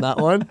argument on that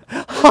one.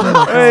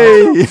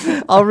 Hey!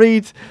 I'll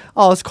read.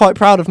 I was quite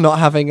proud of not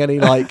having any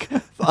like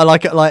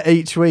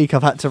each week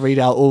I've had to read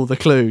out all the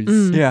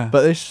clues. Yeah.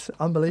 But this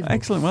unbelievable.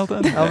 Excellent, well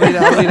done. I'll read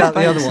out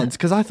the other ones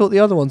because I thought the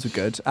other ones were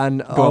good,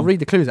 and I'll on. read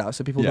the clues out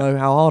so people Yeah. know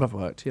how hard I've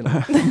worked. You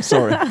know, I'm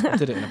sorry. I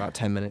did it in about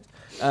 10 minutes.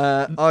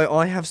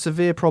 I have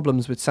severe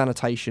problems with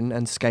sanitation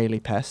and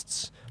scaly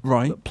pests.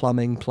 Right.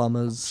 Plumbing,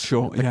 plumbers,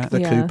 Sure, the, yeah.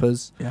 the Yeah.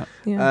 Coopers. Yeah.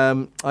 Yeah.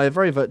 I have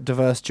very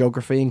diverse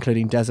geography,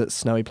 including deserts,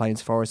 snowy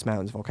plains, forests,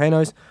 mountains,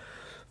 volcanoes.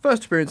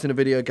 First appearance in a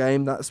video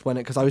game, that's when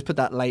it, because I always put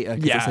that later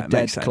because Yeah, it's a it dead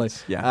makes clue.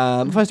 sense,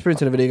 yeah. First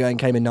appearance in a video game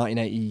came in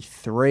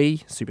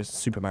 1983,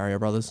 Super Mario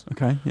Brothers.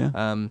 Okay, yeah.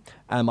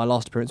 And my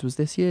last appearance was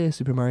this year,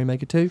 Super Mario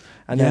Maker 2.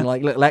 And then Yeah.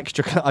 like little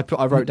extra,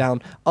 I wrote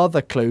down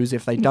other clues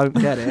if they don't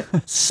get it.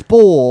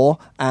 Spore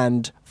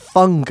and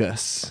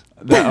fungus.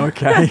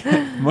 Okay.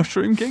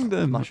 Mushroom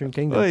Kingdom. Mushroom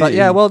Kingdom. Oi. But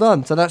yeah, well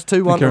done. So that's 2-1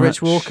 Thank you to very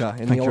Rich much. Walker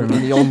in Thank you very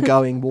in the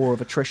ongoing war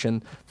of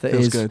attrition that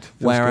Feels is good.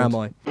 Feels Where good. Am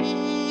I?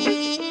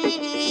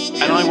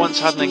 And I once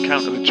had an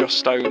encounter with Joss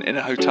Stone in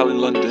a hotel in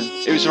London.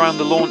 It was around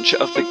the launch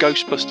of the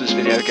Ghostbusters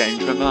video game.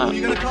 Do you remember that?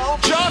 You're gonna call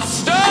Joss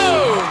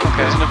Stone!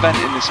 There was an event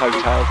in this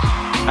hotel,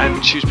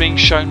 and she was being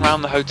shown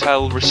around the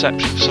hotel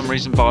reception for some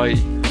reason by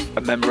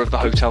a member of the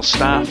hotel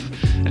staff,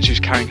 and she was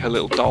carrying her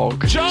little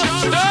dog. And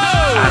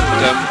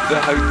the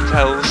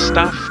hotel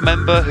staff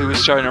member who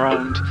was showing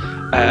around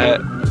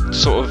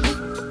sort of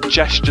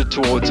gestured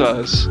towards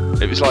us.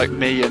 It was like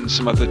me and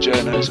some other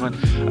journos went,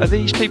 "Are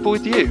these people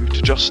with you?"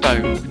 to Joss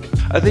Stone.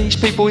 "Are these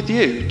people with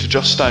you?" to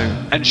Joss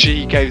Stone. And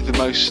she gave the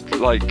most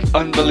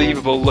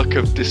unbelievable look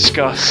of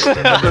disgust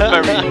at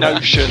the very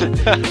notion.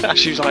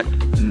 She was like,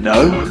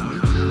 "No."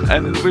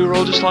 And we were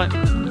all just like,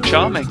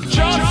 charming.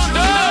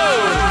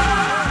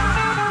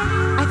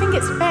 I think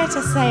it's fair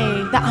to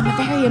say that I'm a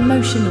very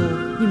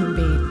emotional human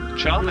being.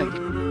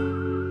 Charming.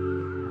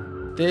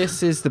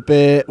 This is the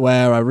bit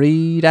where I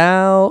read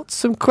out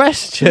some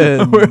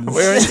questions.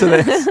 We're into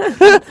this.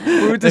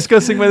 We were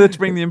discussing whether to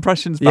bring the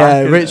impressions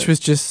back. Yeah, Rich was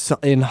just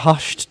in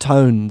hushed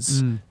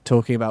tones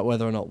talking about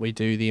whether or not we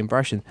do the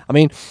impression. I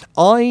mean,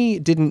 I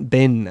didn't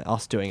bin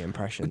us doing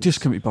impressions.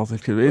 Just couldn't be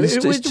bothered.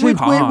 It's too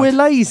hard. We're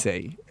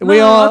lazy. No,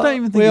 I don't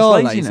even think it's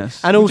laziness. Lazy.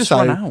 And we also, just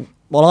run out.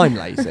 Well, I'm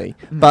lazy,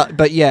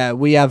 but yeah,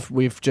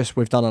 we've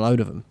done a load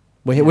of them.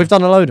 We've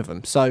done a load of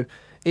them. So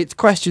it's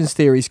questions,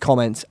 theories,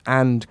 comments,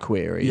 and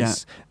queries. Yeah.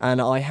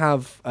 And I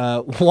have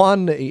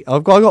one.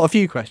 I've got a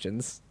few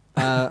questions.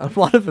 And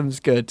one of them's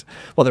good.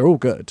 Well, they're all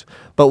good,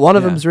 but one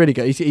of them's really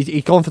good.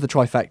 He's gone for the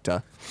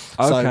trifecta.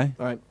 Okay. So,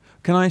 all right.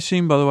 Can I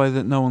assume, by the way,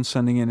 that no one's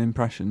sending in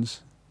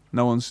impressions?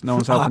 No one's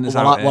helping us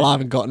out. I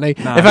haven't got any.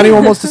 No. If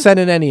anyone wants to send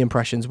in any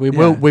impressions, we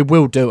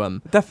will do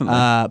them. Definitely.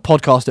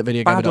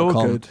 Podcast@videogamer.com. Bad or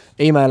good.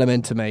 Email them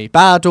in to me.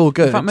 Bad or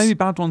good. In fact, maybe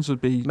bad ones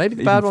would be Maybe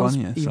the even bad ones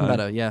funnier, even so.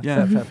 better. Yeah.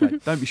 Yeah. Fair play.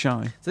 Don't be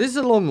shy. So this is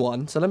a long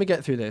one. So let me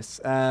get through this.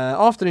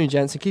 Afternoon,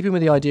 gents. In keeping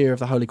with the idea of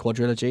the Holy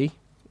Quadrilogy.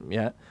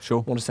 Yeah.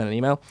 Sure. Want to send an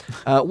email.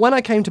 When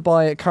I came to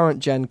buy a current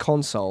gen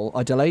console,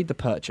 I delayed the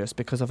purchase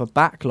because of a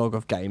backlog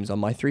of games on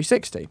my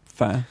 360.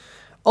 Fair.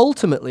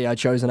 Ultimately, I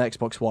chose an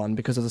Xbox One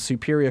because of the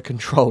superior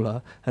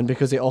controller and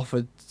because it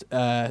offered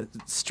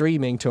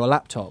streaming to a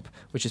laptop,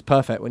 which is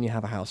perfect when you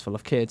have a house full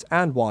of kids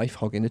and wife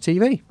hogging the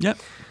TV. Yep.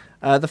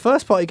 The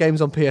first-party games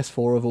on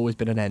PS4 have always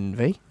been an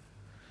envy.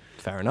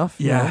 Fair enough.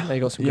 Yeah. They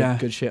got some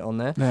good shit on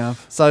there. They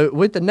have. So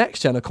with the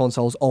next gen of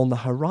consoles on the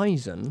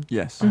horizon,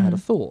 Yes. I had a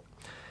thought.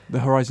 The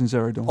Horizon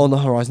Zero Dawn. On the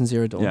Horizon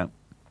Zero Dawn. Yeah.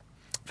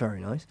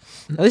 Very nice.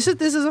 Now, this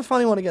is a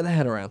funny one to get the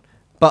head around,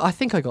 but I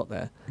think I got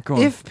there. Go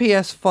on. If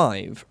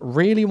PS5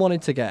 really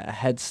wanted to get a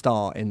head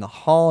start in the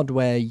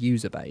hardware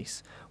user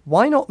base,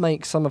 why not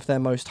make some of their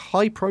most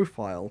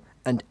high-profile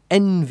and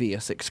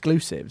envious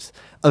exclusives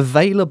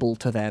available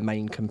to their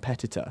main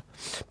competitor?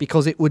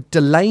 Because it would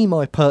delay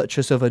my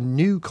purchase of a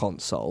new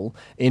console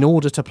in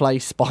order to play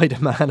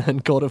Spider-Man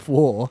and God of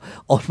War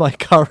on my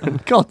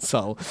current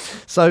console.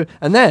 So,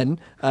 and then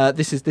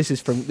this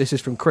is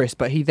from Chris,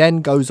 but he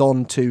then goes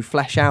on to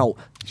flesh out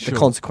the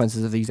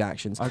consequences of these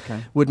actions. Okay.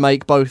 Would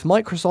make both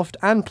Microsoft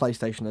and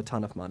PlayStation a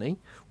ton of money,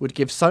 would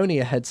give Sony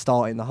a head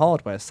start in the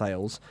hardware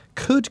sales,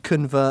 could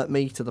convert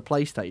me to the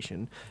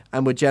PlayStation,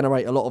 and would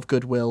generate a lot of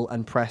goodwill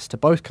and press to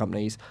both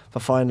companies for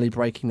finally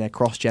breaking their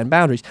cross-gen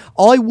boundaries.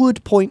 I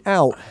would point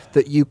out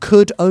that you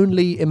could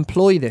only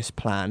employ this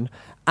plan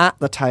at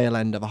the tail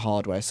end of a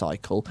hardware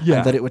cycle,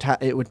 and that it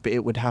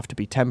would have to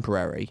be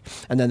temporary,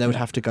 and then they would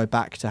have to go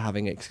back to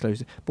having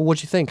exclusive. But what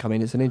do you think? I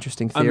mean, it's an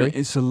interesting theory. I mean,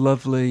 it's a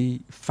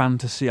lovely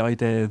fantasy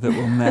idea that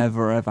will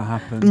never ever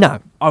happen. No,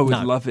 I would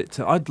love it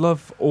to. I'd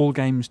love all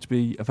games to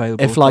be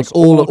available. If like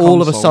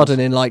all of a sudden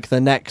in like the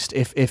next,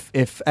 if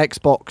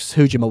Xbox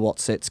Hujima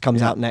Watsits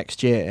comes out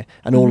next year,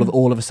 and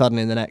all of a sudden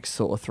in the next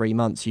sort of 3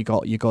 months you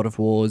got your God of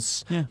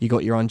Wars, you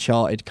got your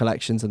Uncharted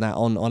collections and that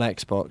on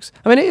Xbox.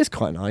 I mean, it is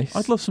quite nice.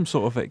 I'd love some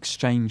sort of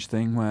exchange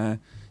thing where,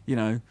 you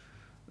know,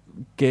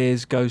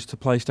 Gears goes to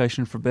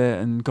PlayStation for a bit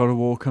and God of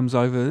War comes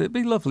over. It'd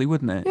be lovely,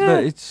 wouldn't it? Yeah.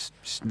 But it's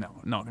just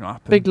not going to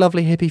happen. Big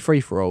lovely hippie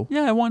free for all.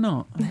 Yeah, why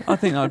not? I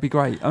think that would be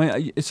great. I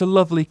mean, it's a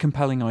lovely,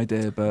 compelling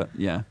idea, but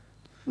yeah.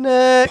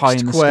 Next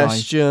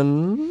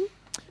question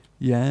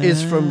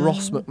is from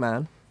Ross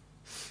McMahon.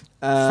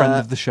 Friend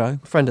of the show.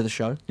 Friend of the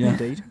show, Yeah.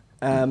 indeed.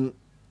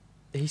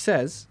 He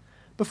says,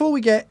 before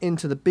we get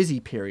into the busy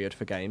period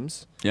for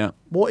games,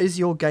 what is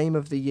your game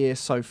of the year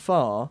so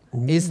far?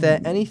 Ooh. Is there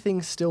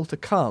anything still to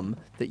come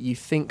that you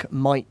think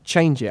might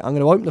change it? I'm going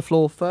to open the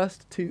floor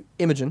first to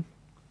Imogen.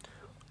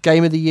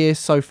 Game of the year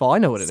so far. I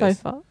know what it is. So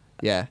far?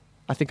 Yeah,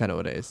 I think I know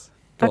what it is.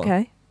 Go on.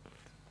 Okay.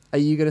 Are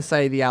you going to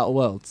say The Outer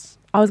Worlds?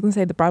 I was going to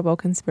say the Bradwell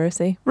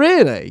Conspiracy.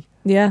 Really?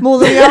 Yeah. More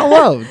than The Outer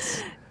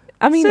Worlds?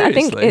 I mean,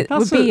 Seriously? I think it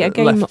That's would be a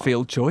game... left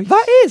field choice.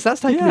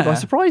 That's taken me by Yeah.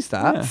 surprise,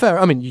 that. Yeah. Fair.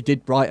 I mean, you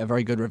did write a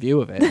very good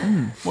review of it.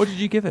 What did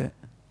you give it?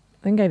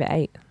 I think I gave it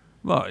 8.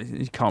 Well,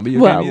 it can't be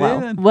your Well, game of the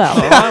year then. well.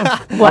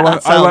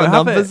 That's I how won't the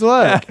have numbers it.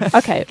 work.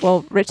 Okay,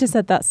 well, Richard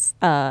said that's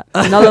null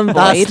and void,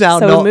 That's now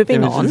so not we're moving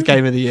Imogen's on.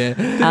 Game of the Year.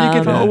 Did you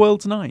give Outer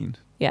Worlds 9?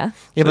 Yeah.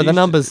 Yeah, So but the you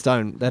numbers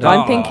don't. They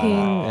don't. I'm thinking,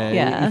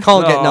 yeah. You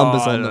can't get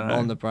numbers Oh, I on don't know.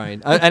 on the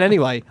brain. And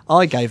anyway,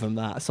 I gave them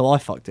that, so I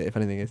fucked it, if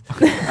anything is.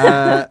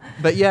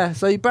 But yeah,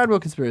 so Bradwell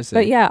Conspiracy.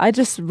 But yeah, I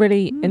just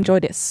really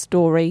enjoyed its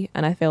story,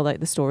 and I feel like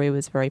the story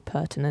was very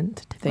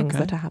pertinent to things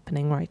Okay. that are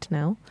happening right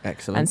now.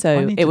 Excellent. And I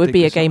so need it to would dig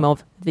be a this game up.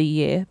 of the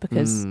year,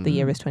 because the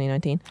year is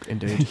 2019.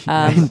 Indeed.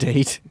 Indeed.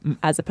 Indeed.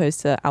 As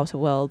opposed to Outer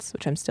Worlds,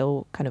 which I'm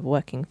still kind of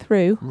working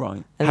through.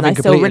 Right. And Having I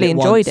still completed really it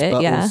enjoyed once, it,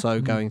 but yeah. also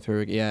going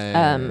through it.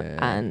 Yeah.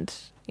 And,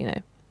 you know,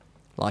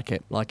 Like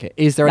it.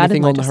 Is there That is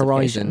anything my on the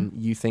justification. horizon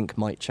you think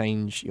might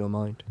change your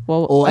mind?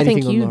 well, Or I anything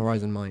think on you, the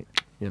horizon might,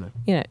 you know.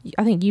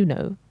 I think you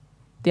know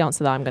the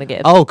answer that I'm going to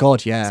give. Oh,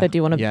 God, yeah. So do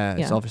you wanna- Yeah,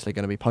 it's yeah. obviously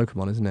going to be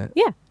Pokemon, isn't it?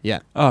 Yeah. Yeah.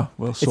 Oh,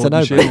 well, It's a Sword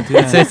and no-brainer. Shield,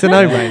 yeah. It's a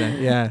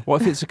no-brainer, yeah.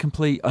 What if it's a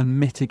complete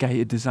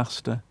unmitigated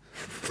disaster?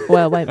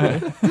 Well, it won't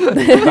be.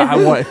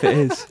 What if it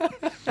is?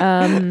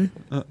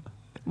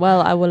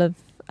 Well, I will have.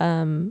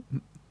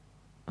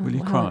 Will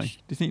you how cry? much-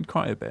 Do you think you'd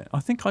cry a bit? I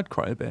think I'd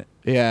cry a bit.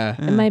 Yeah.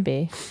 Yeah. It may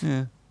be,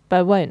 Yeah.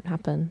 but it won't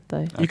happen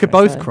though. You could Okay.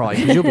 both So- cry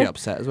because you'll be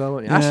upset as well,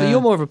 won't you? Actually, Yeah.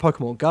 you're more of a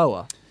Pokemon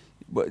goer.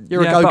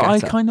 You're a yeah, but I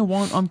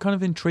go-getter. I'm kind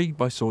of intrigued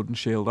by Sword and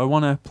Shield. I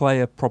want to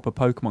play a proper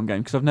Pokemon game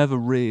because I've never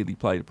really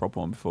played a proper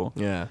one before.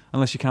 Yeah.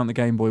 Unless you count the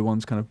Game Boy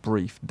one's kind of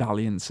brief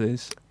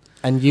dalliances.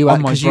 And you,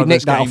 On my because you brother's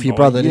nicked that Game off your Boy.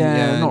 brother, didn't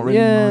Yeah, you? not really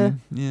Yeah.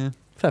 mine. Yeah.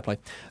 Fair play.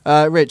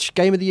 Rich,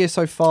 game of the year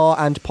so far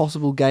and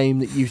possible game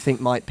that you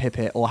think might pip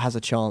it or has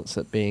a chance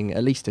at being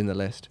at least in the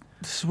list.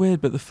 It's weird,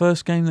 but the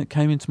first game that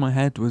came into my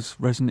head was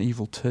Resident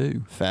Evil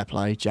 2. Fair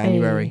play.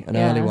 January, Hey, an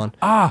yeah. early one.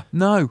 Ah,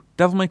 no,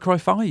 Devil May Cry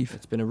 5.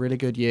 It's been a really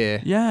good year.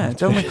 Yeah,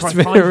 Devil May Cry It's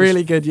been 5 a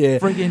really good year.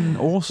 friggin'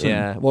 awesome.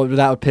 Yeah. Well,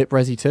 that would pip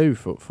Resi 2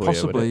 for you, would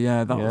Possibly, it?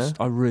 yeah. That Yeah? was.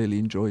 I really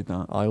enjoyed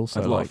that. I also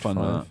I had a lot of liked fun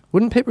 5. with that.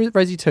 Wouldn't pip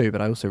Resi 2,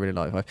 but I also really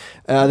like 5.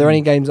 Are there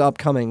any games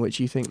upcoming which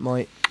you think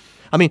might...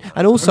 I mean,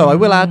 and also I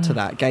will add to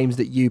that games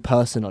that you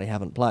personally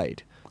haven't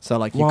played. So,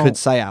 like, you Well, could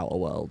say Outer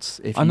Worlds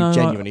if I you know,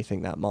 genuinely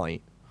think that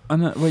might.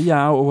 And well,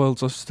 yeah, Outer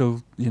Worlds I've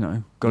still, got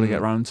to Mm.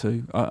 get round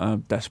to.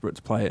 I'm desperate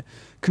to play it.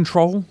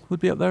 Control would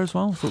be up there as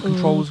well. I thought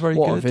Control was very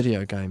What good. a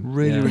video game.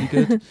 Really, Yeah. really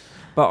good.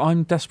 But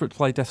I'm desperate to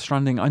play Death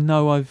Stranding. I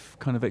know I've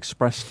kind of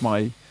expressed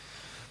my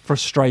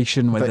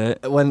frustration with it.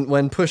 But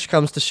when push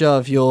comes to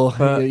shove, you're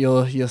But-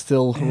 you're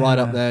still right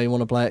up Yeah. there. You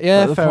want to play it.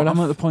 Yeah, But fair enough.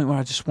 I'm at the point where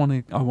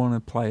I want to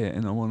play it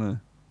and I want to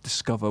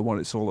discover what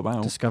it's all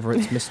about. Discover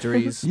its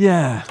mysteries.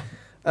 Yeah.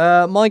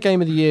 My game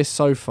of the year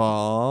so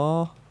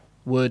far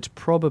would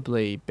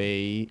probably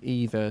be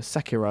either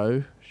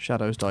Sekiro,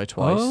 Shadows Die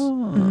Twice,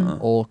 Oh.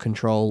 or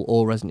Control,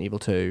 or Resident Evil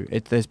 2.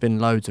 There's been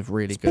loads of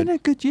really It's good. been a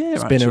good year.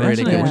 It's been a actually, really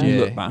hasn't it, good when you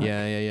year. look back?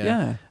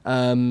 Yeah.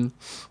 Yeah.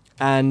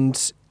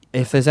 And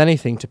if there's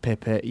anything to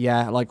pip it,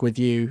 yeah, like with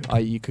you,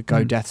 you could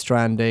go Mm. Death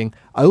Stranding.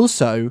 I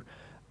also,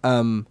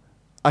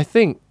 I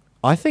think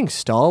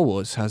Star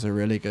Wars has a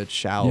really good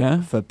shout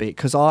Yeah. for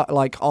because I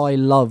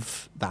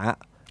love that,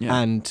 Yeah.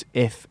 and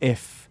if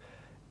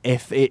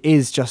it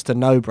is just a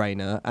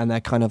no-brainer and they're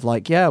kind of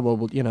like, yeah, well,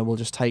 we'll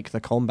just take the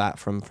combat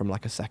from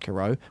like a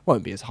Sekiro.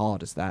 Won't be as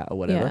hard as that or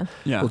whatever.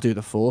 Yeah. Yeah. We'll do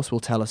the Force. We'll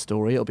tell a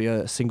story. It'll be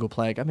a single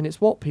player. I mean,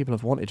 it's what people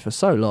have wanted for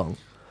so long.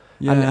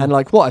 Yeah. And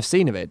like what I've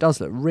seen of it, it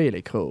does look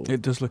really cool.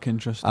 It does look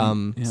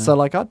interesting. Yeah. So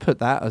like I'd put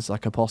that as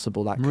like a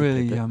possible that I'm could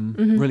really,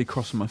 be really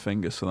crossing my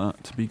fingers for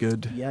that to be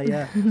good.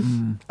 yeah.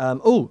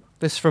 Mm.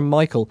 This from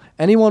Michael.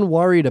 Anyone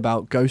worried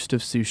about Ghost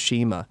of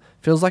Tsushima?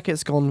 Feels like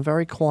it's gone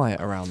very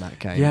quiet around that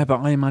game. Yeah, but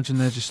I imagine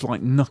they're just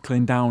like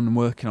knuckling down and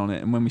working on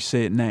it, and when we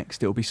see it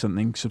next, it'll be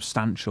something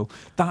substantial.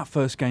 That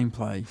first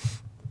gameplay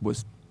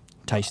was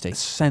Tasty.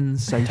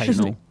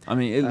 sensational. I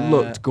mean, it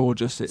looked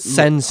gorgeous. It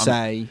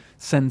Sensei.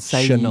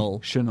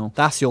 sensational.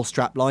 That's your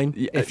strap line.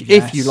 Y- If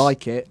yes. you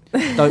like it,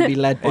 don't be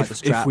led by the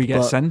strap. If we get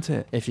but sent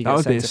it, if you that get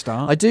would be a sent it.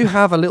 start. I do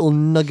have a little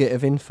nugget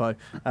of info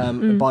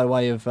by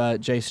way of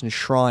Jason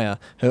Schreier,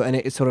 and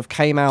it sort of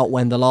came out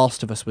when The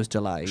Last of Us was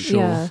delayed. Sure.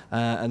 Yeah.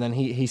 And then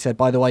he said,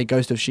 by the way,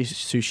 Ghost of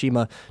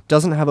Tsushima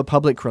doesn't have a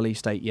public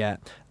release date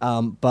yet,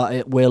 but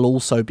it will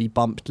also be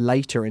bumped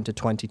later into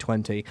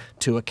 2020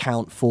 to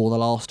account for The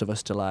Last of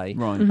Us delay.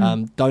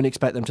 Right. Don't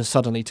expect them to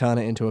suddenly turn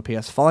it into a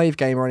PS5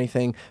 game or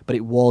anything, but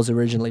it was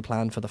originally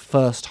planned for the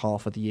first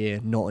half of the year,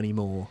 not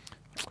anymore.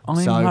 I'm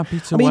So, happy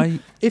to I mean,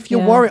 wait. If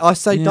you're Yeah. worried, I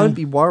say Yeah. don't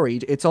be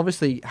worried. It's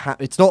obviously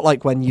it's not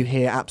like when you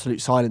hear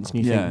absolute silence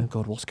and you Yeah. think, oh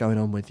God, what's going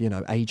on with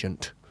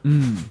Agent?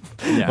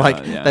 Yeah,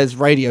 Like yeah. there's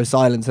radio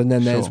silence, and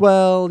then there's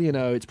Sure.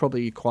 it's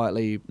probably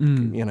quietly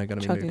going to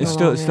be Chugging moving. It's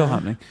on. still Yeah.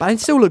 happening. But it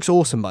still looks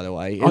awesome, by the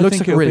way. It I looks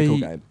think like a it'll really be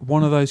cool game.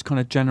 one of those kind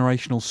of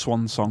generational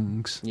swan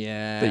songs.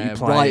 Yeah, that you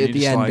play right and at you're the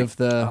just end like, of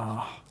the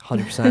Ah,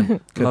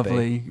 100%. Could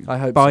lovely. Be. I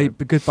hope Bye.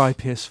 so. Goodbye,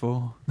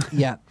 PS4.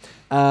 Yeah.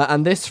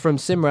 And this from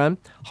Simran.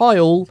 Hi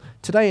all.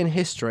 Today in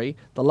history,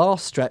 the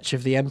last stretch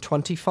of the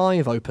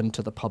M25 opened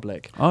to the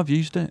public. I've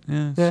used it.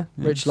 Yes. Yeah, yes.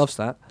 Rich loves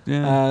that.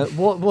 Yeah.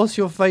 What's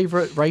your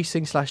favourite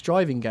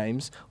racing/driving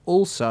games?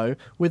 Also,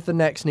 with the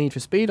next Need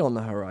for Speed on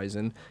the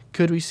horizon,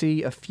 could we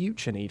see a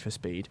future Need for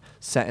Speed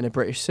set in a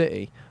British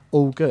city?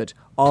 All good.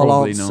 I'll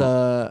Probably answer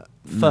not.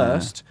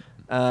 first.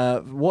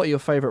 What are your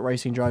favourite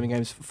racing driving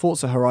games?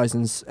 Forza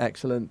Horizon's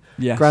excellent.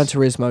 Yes. Gran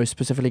Turismo,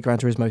 specifically Gran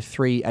Turismo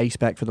 3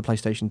 A-Spec for the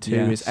PlayStation 2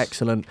 is Yes.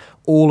 excellent.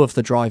 All of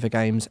the driver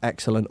games,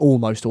 excellent.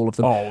 Almost all of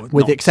them. Oh, with the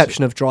not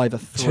exception of Driver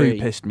 3.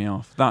 2 pissed me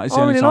off. That is I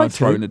the only really time like I've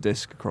thrown 2. a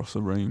disc across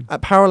the room.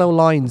 Parallel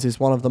Lines is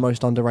one of the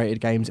most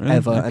underrated games Really?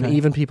 ever, and Okay.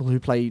 even people who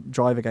play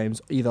driver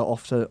games either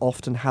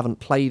often haven't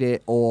played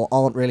it or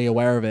aren't really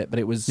aware of it, but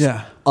it was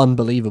Yeah.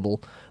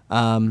 unbelievable.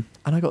 And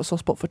I got a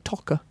soft spot for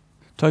Toka.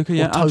 Toka,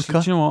 yeah. Toka. Actually,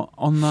 do you know what?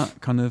 On that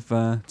kind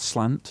of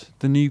slant,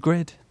 the new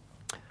grid.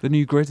 The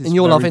new grid is And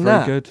you're very, loving very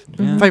that? good.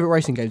 Mhm. Yeah. Favourite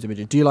racing games,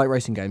 Imogen? Do you like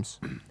racing games?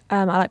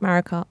 I like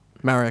Mario Kart.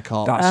 Mario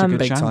Kart. That's a good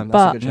big shout. time. That's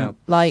But a good shout.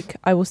 like,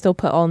 I will still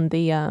put on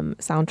the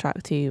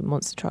soundtrack to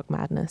Monster Truck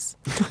Madness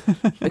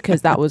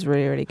because that was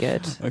really, really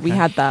good. We Okay.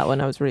 had that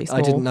when I was really small.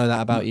 I didn't know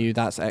that about you.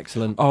 That's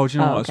excellent. Oh, do you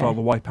know Oh, what as well?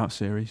 okay. The Wipeout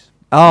series.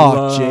 Oh,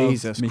 Love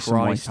Jesus me some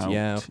Christ. Wipeout.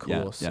 Yeah, of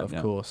Yeah, course. yeah, of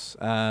yeah. course.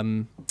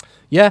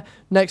 Yeah,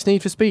 next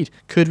Need for Speed.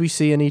 Could we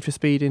see a Need for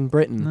Speed in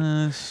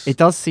Britain? It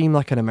does seem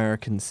like an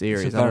American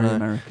series. It's a I don't very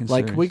know. American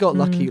Like, series. we got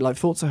lucky. Mm. Like,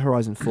 Forza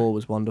Horizon 4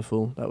 was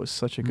wonderful. That was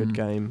such a good Mm.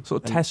 game.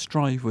 Sort of And- Test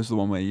Drive was the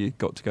one where you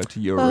got to go to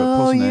Europe, Oh,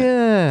 wasn't it?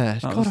 yeah.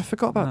 That God, was- I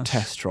forgot about that's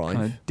Test Drive.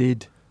 Kinda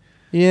did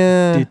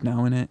Yeah,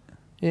 now, innit?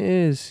 it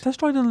is.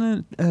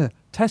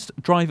 Test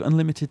Drive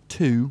Unlimited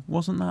 2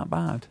 wasn't that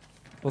bad,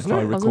 Wasn't if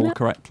I it? Wasn't recall it?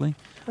 correctly.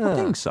 I Ah.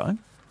 think so.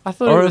 I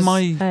thought Or it was. am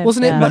I?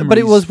 Wasn't it? yeah. But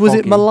it was. Was it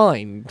Foggy.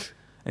 maligned?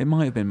 It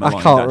might have been I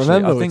maligned, can't actually.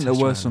 remember I with think there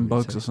Test were Drive some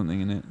bugs Unlimited. or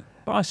something in it,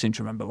 but I seem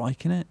to remember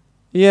liking it.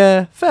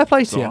 Yeah, fair play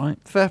to It's you. alright.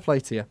 Fair play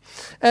to you.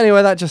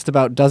 Anyway, that just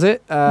about does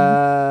it.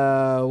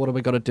 What have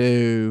we got to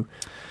do?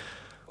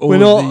 We're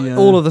not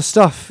all of the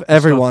stuff.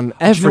 Everyone, Do you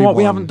know everyone. what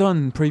we haven't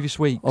done previous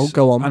weeks? Oh,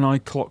 go on. And I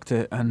clocked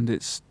it, and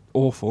it's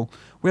awful.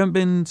 We haven't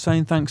been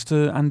saying thanks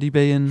to Andy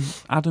B and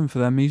Adam for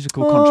their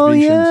musical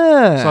contributions.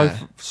 Yeah.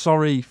 So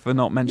sorry for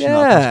not mentioning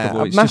that yeah,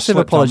 festival. It's just massive slipped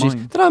our apologies.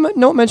 mind. Did I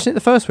not mention it the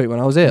first week when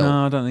I was ill?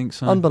 No, I don't think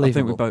so.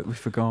 Unbelievable. I think we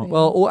forgot.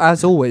 Well,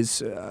 as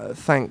always,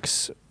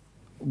 thanks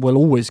will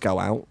always go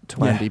out to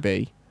Yeah. Andy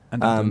B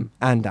And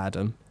and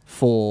Adam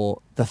for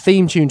the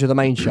theme tune to the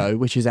main show,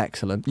 which is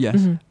excellent, yes.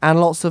 Mhm. and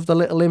lots of the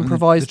little And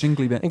improvised, the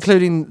jingly bits.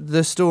 including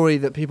the story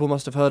that people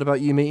must have heard about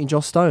you meeting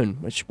Joss Stone,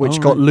 which Oh,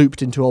 got really?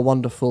 looped into a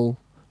wonderful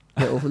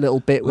little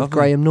bit with Lovely.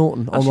 Graham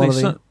Norton on Actually, one of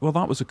the. well,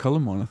 that was a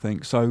Cullen one, I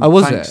think. So Oh,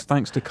 was thanks, it?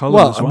 Thanks to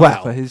Cullen as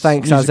well for his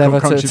thanks as musical ever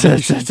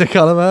contribution. to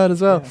Callum Heard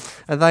as well,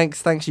 and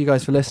thanks you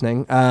guys for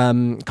listening.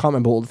 Can't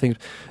remember all the things.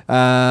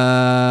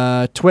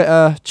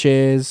 Twitter,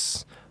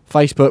 cheers.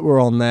 Facebook, we're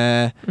on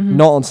there. Mhm.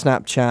 Not on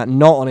Snapchat.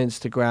 Not on Are you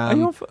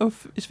Instagram. on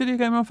is Video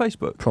Gamer on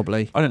Facebook?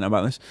 Probably. I don't know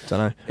about this. Don't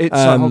know. It's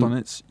hold on.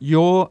 It's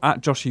you're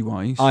at Joshy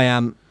Wise. I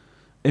am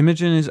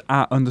Imogen is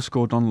at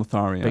 _ Don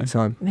Lothario. big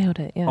time. Nailed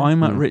it. Yeah.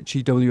 I'm at Mm.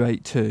 Richie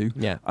W82,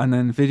 Yeah. and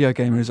then Video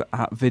Gamer is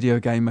at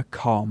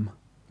VideoGamer.com.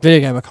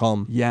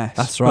 Videogamer.com. Yes,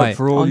 That's but right.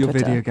 for all On your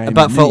Twitter. video game,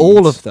 But for all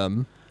needs, of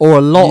them, or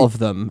a lot You- of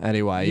them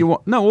anyway. you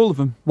want no all of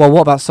them. Well,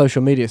 what about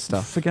social media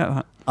stuff? Forget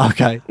that.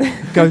 Okay.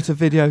 Go to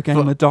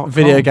VideoGamer.com.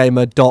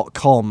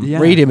 Videogamer.com. Yeah.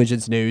 Read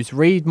Imogen's news.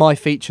 Read my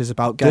features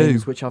about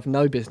games, Do. which I've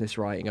no business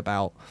writing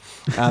about.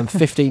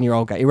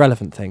 15-year-old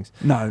irrelevant things.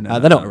 No,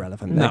 They're not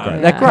irrelevant. They're No. great.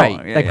 Yeah. They're great.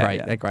 Oh, yeah, They're yeah, great.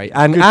 yeah. They're great.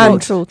 And Good and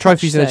cultural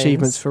trophies and touchstones.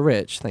 achievements for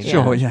Rich. Thank you.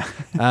 Sure,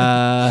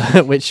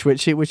 yeah. Which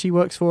he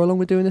works for along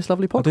with doing this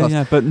lovely I do, podcast.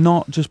 yeah, but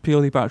not just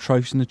purely about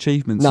trophies and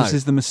achievements. No. This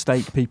is the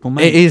mistake people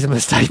make. It is a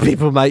mistake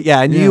people make.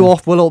 Yeah, and you Yeah.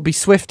 will all be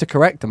swift to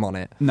correct them on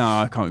it. No,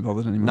 I can't be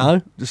bothered anymore.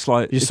 No? Just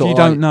like, You're if sort you of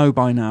don't like- know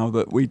by now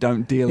that we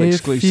don't deal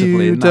exclusively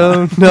if you in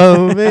don't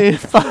know me,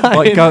 fine. that,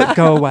 like,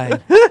 go away.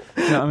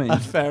 You know what I mean?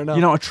 That's fair enough.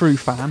 You're not a true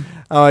fan.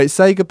 All right,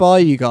 say goodbye,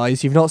 you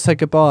guys. You've not said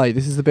goodbye.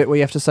 This is the bit where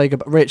you have to say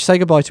goodbye. Rich, say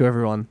goodbye to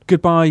everyone.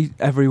 Goodbye,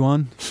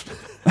 everyone.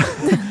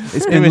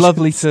 It's been Imogen.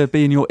 lovely to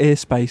be in your ear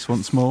space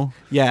once more.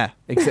 Yeah,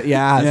 yeah, it has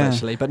Yeah.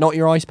 actually, but not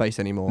your eye space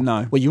anymore.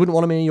 No. Well, you wouldn't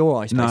want them in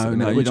your eye space. at No, the no,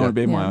 minute, you would don't want to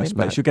be in Yeah, my eye maybe space.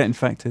 not. You'll get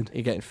infected.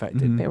 You get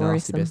infected. Mhm. Bit Nasty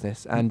worrisome.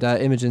 business. And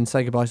Imogen,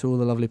 say goodbye to all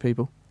the lovely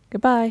people.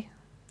 Goodbye.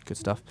 Good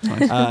stuff.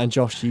 Nice. And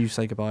Josh, you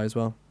say goodbye as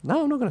well.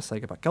 No, I'm not going to say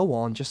goodbye. Go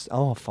on, just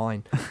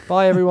fine.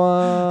 Bye,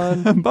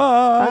 everyone.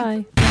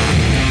 Bye. Bye.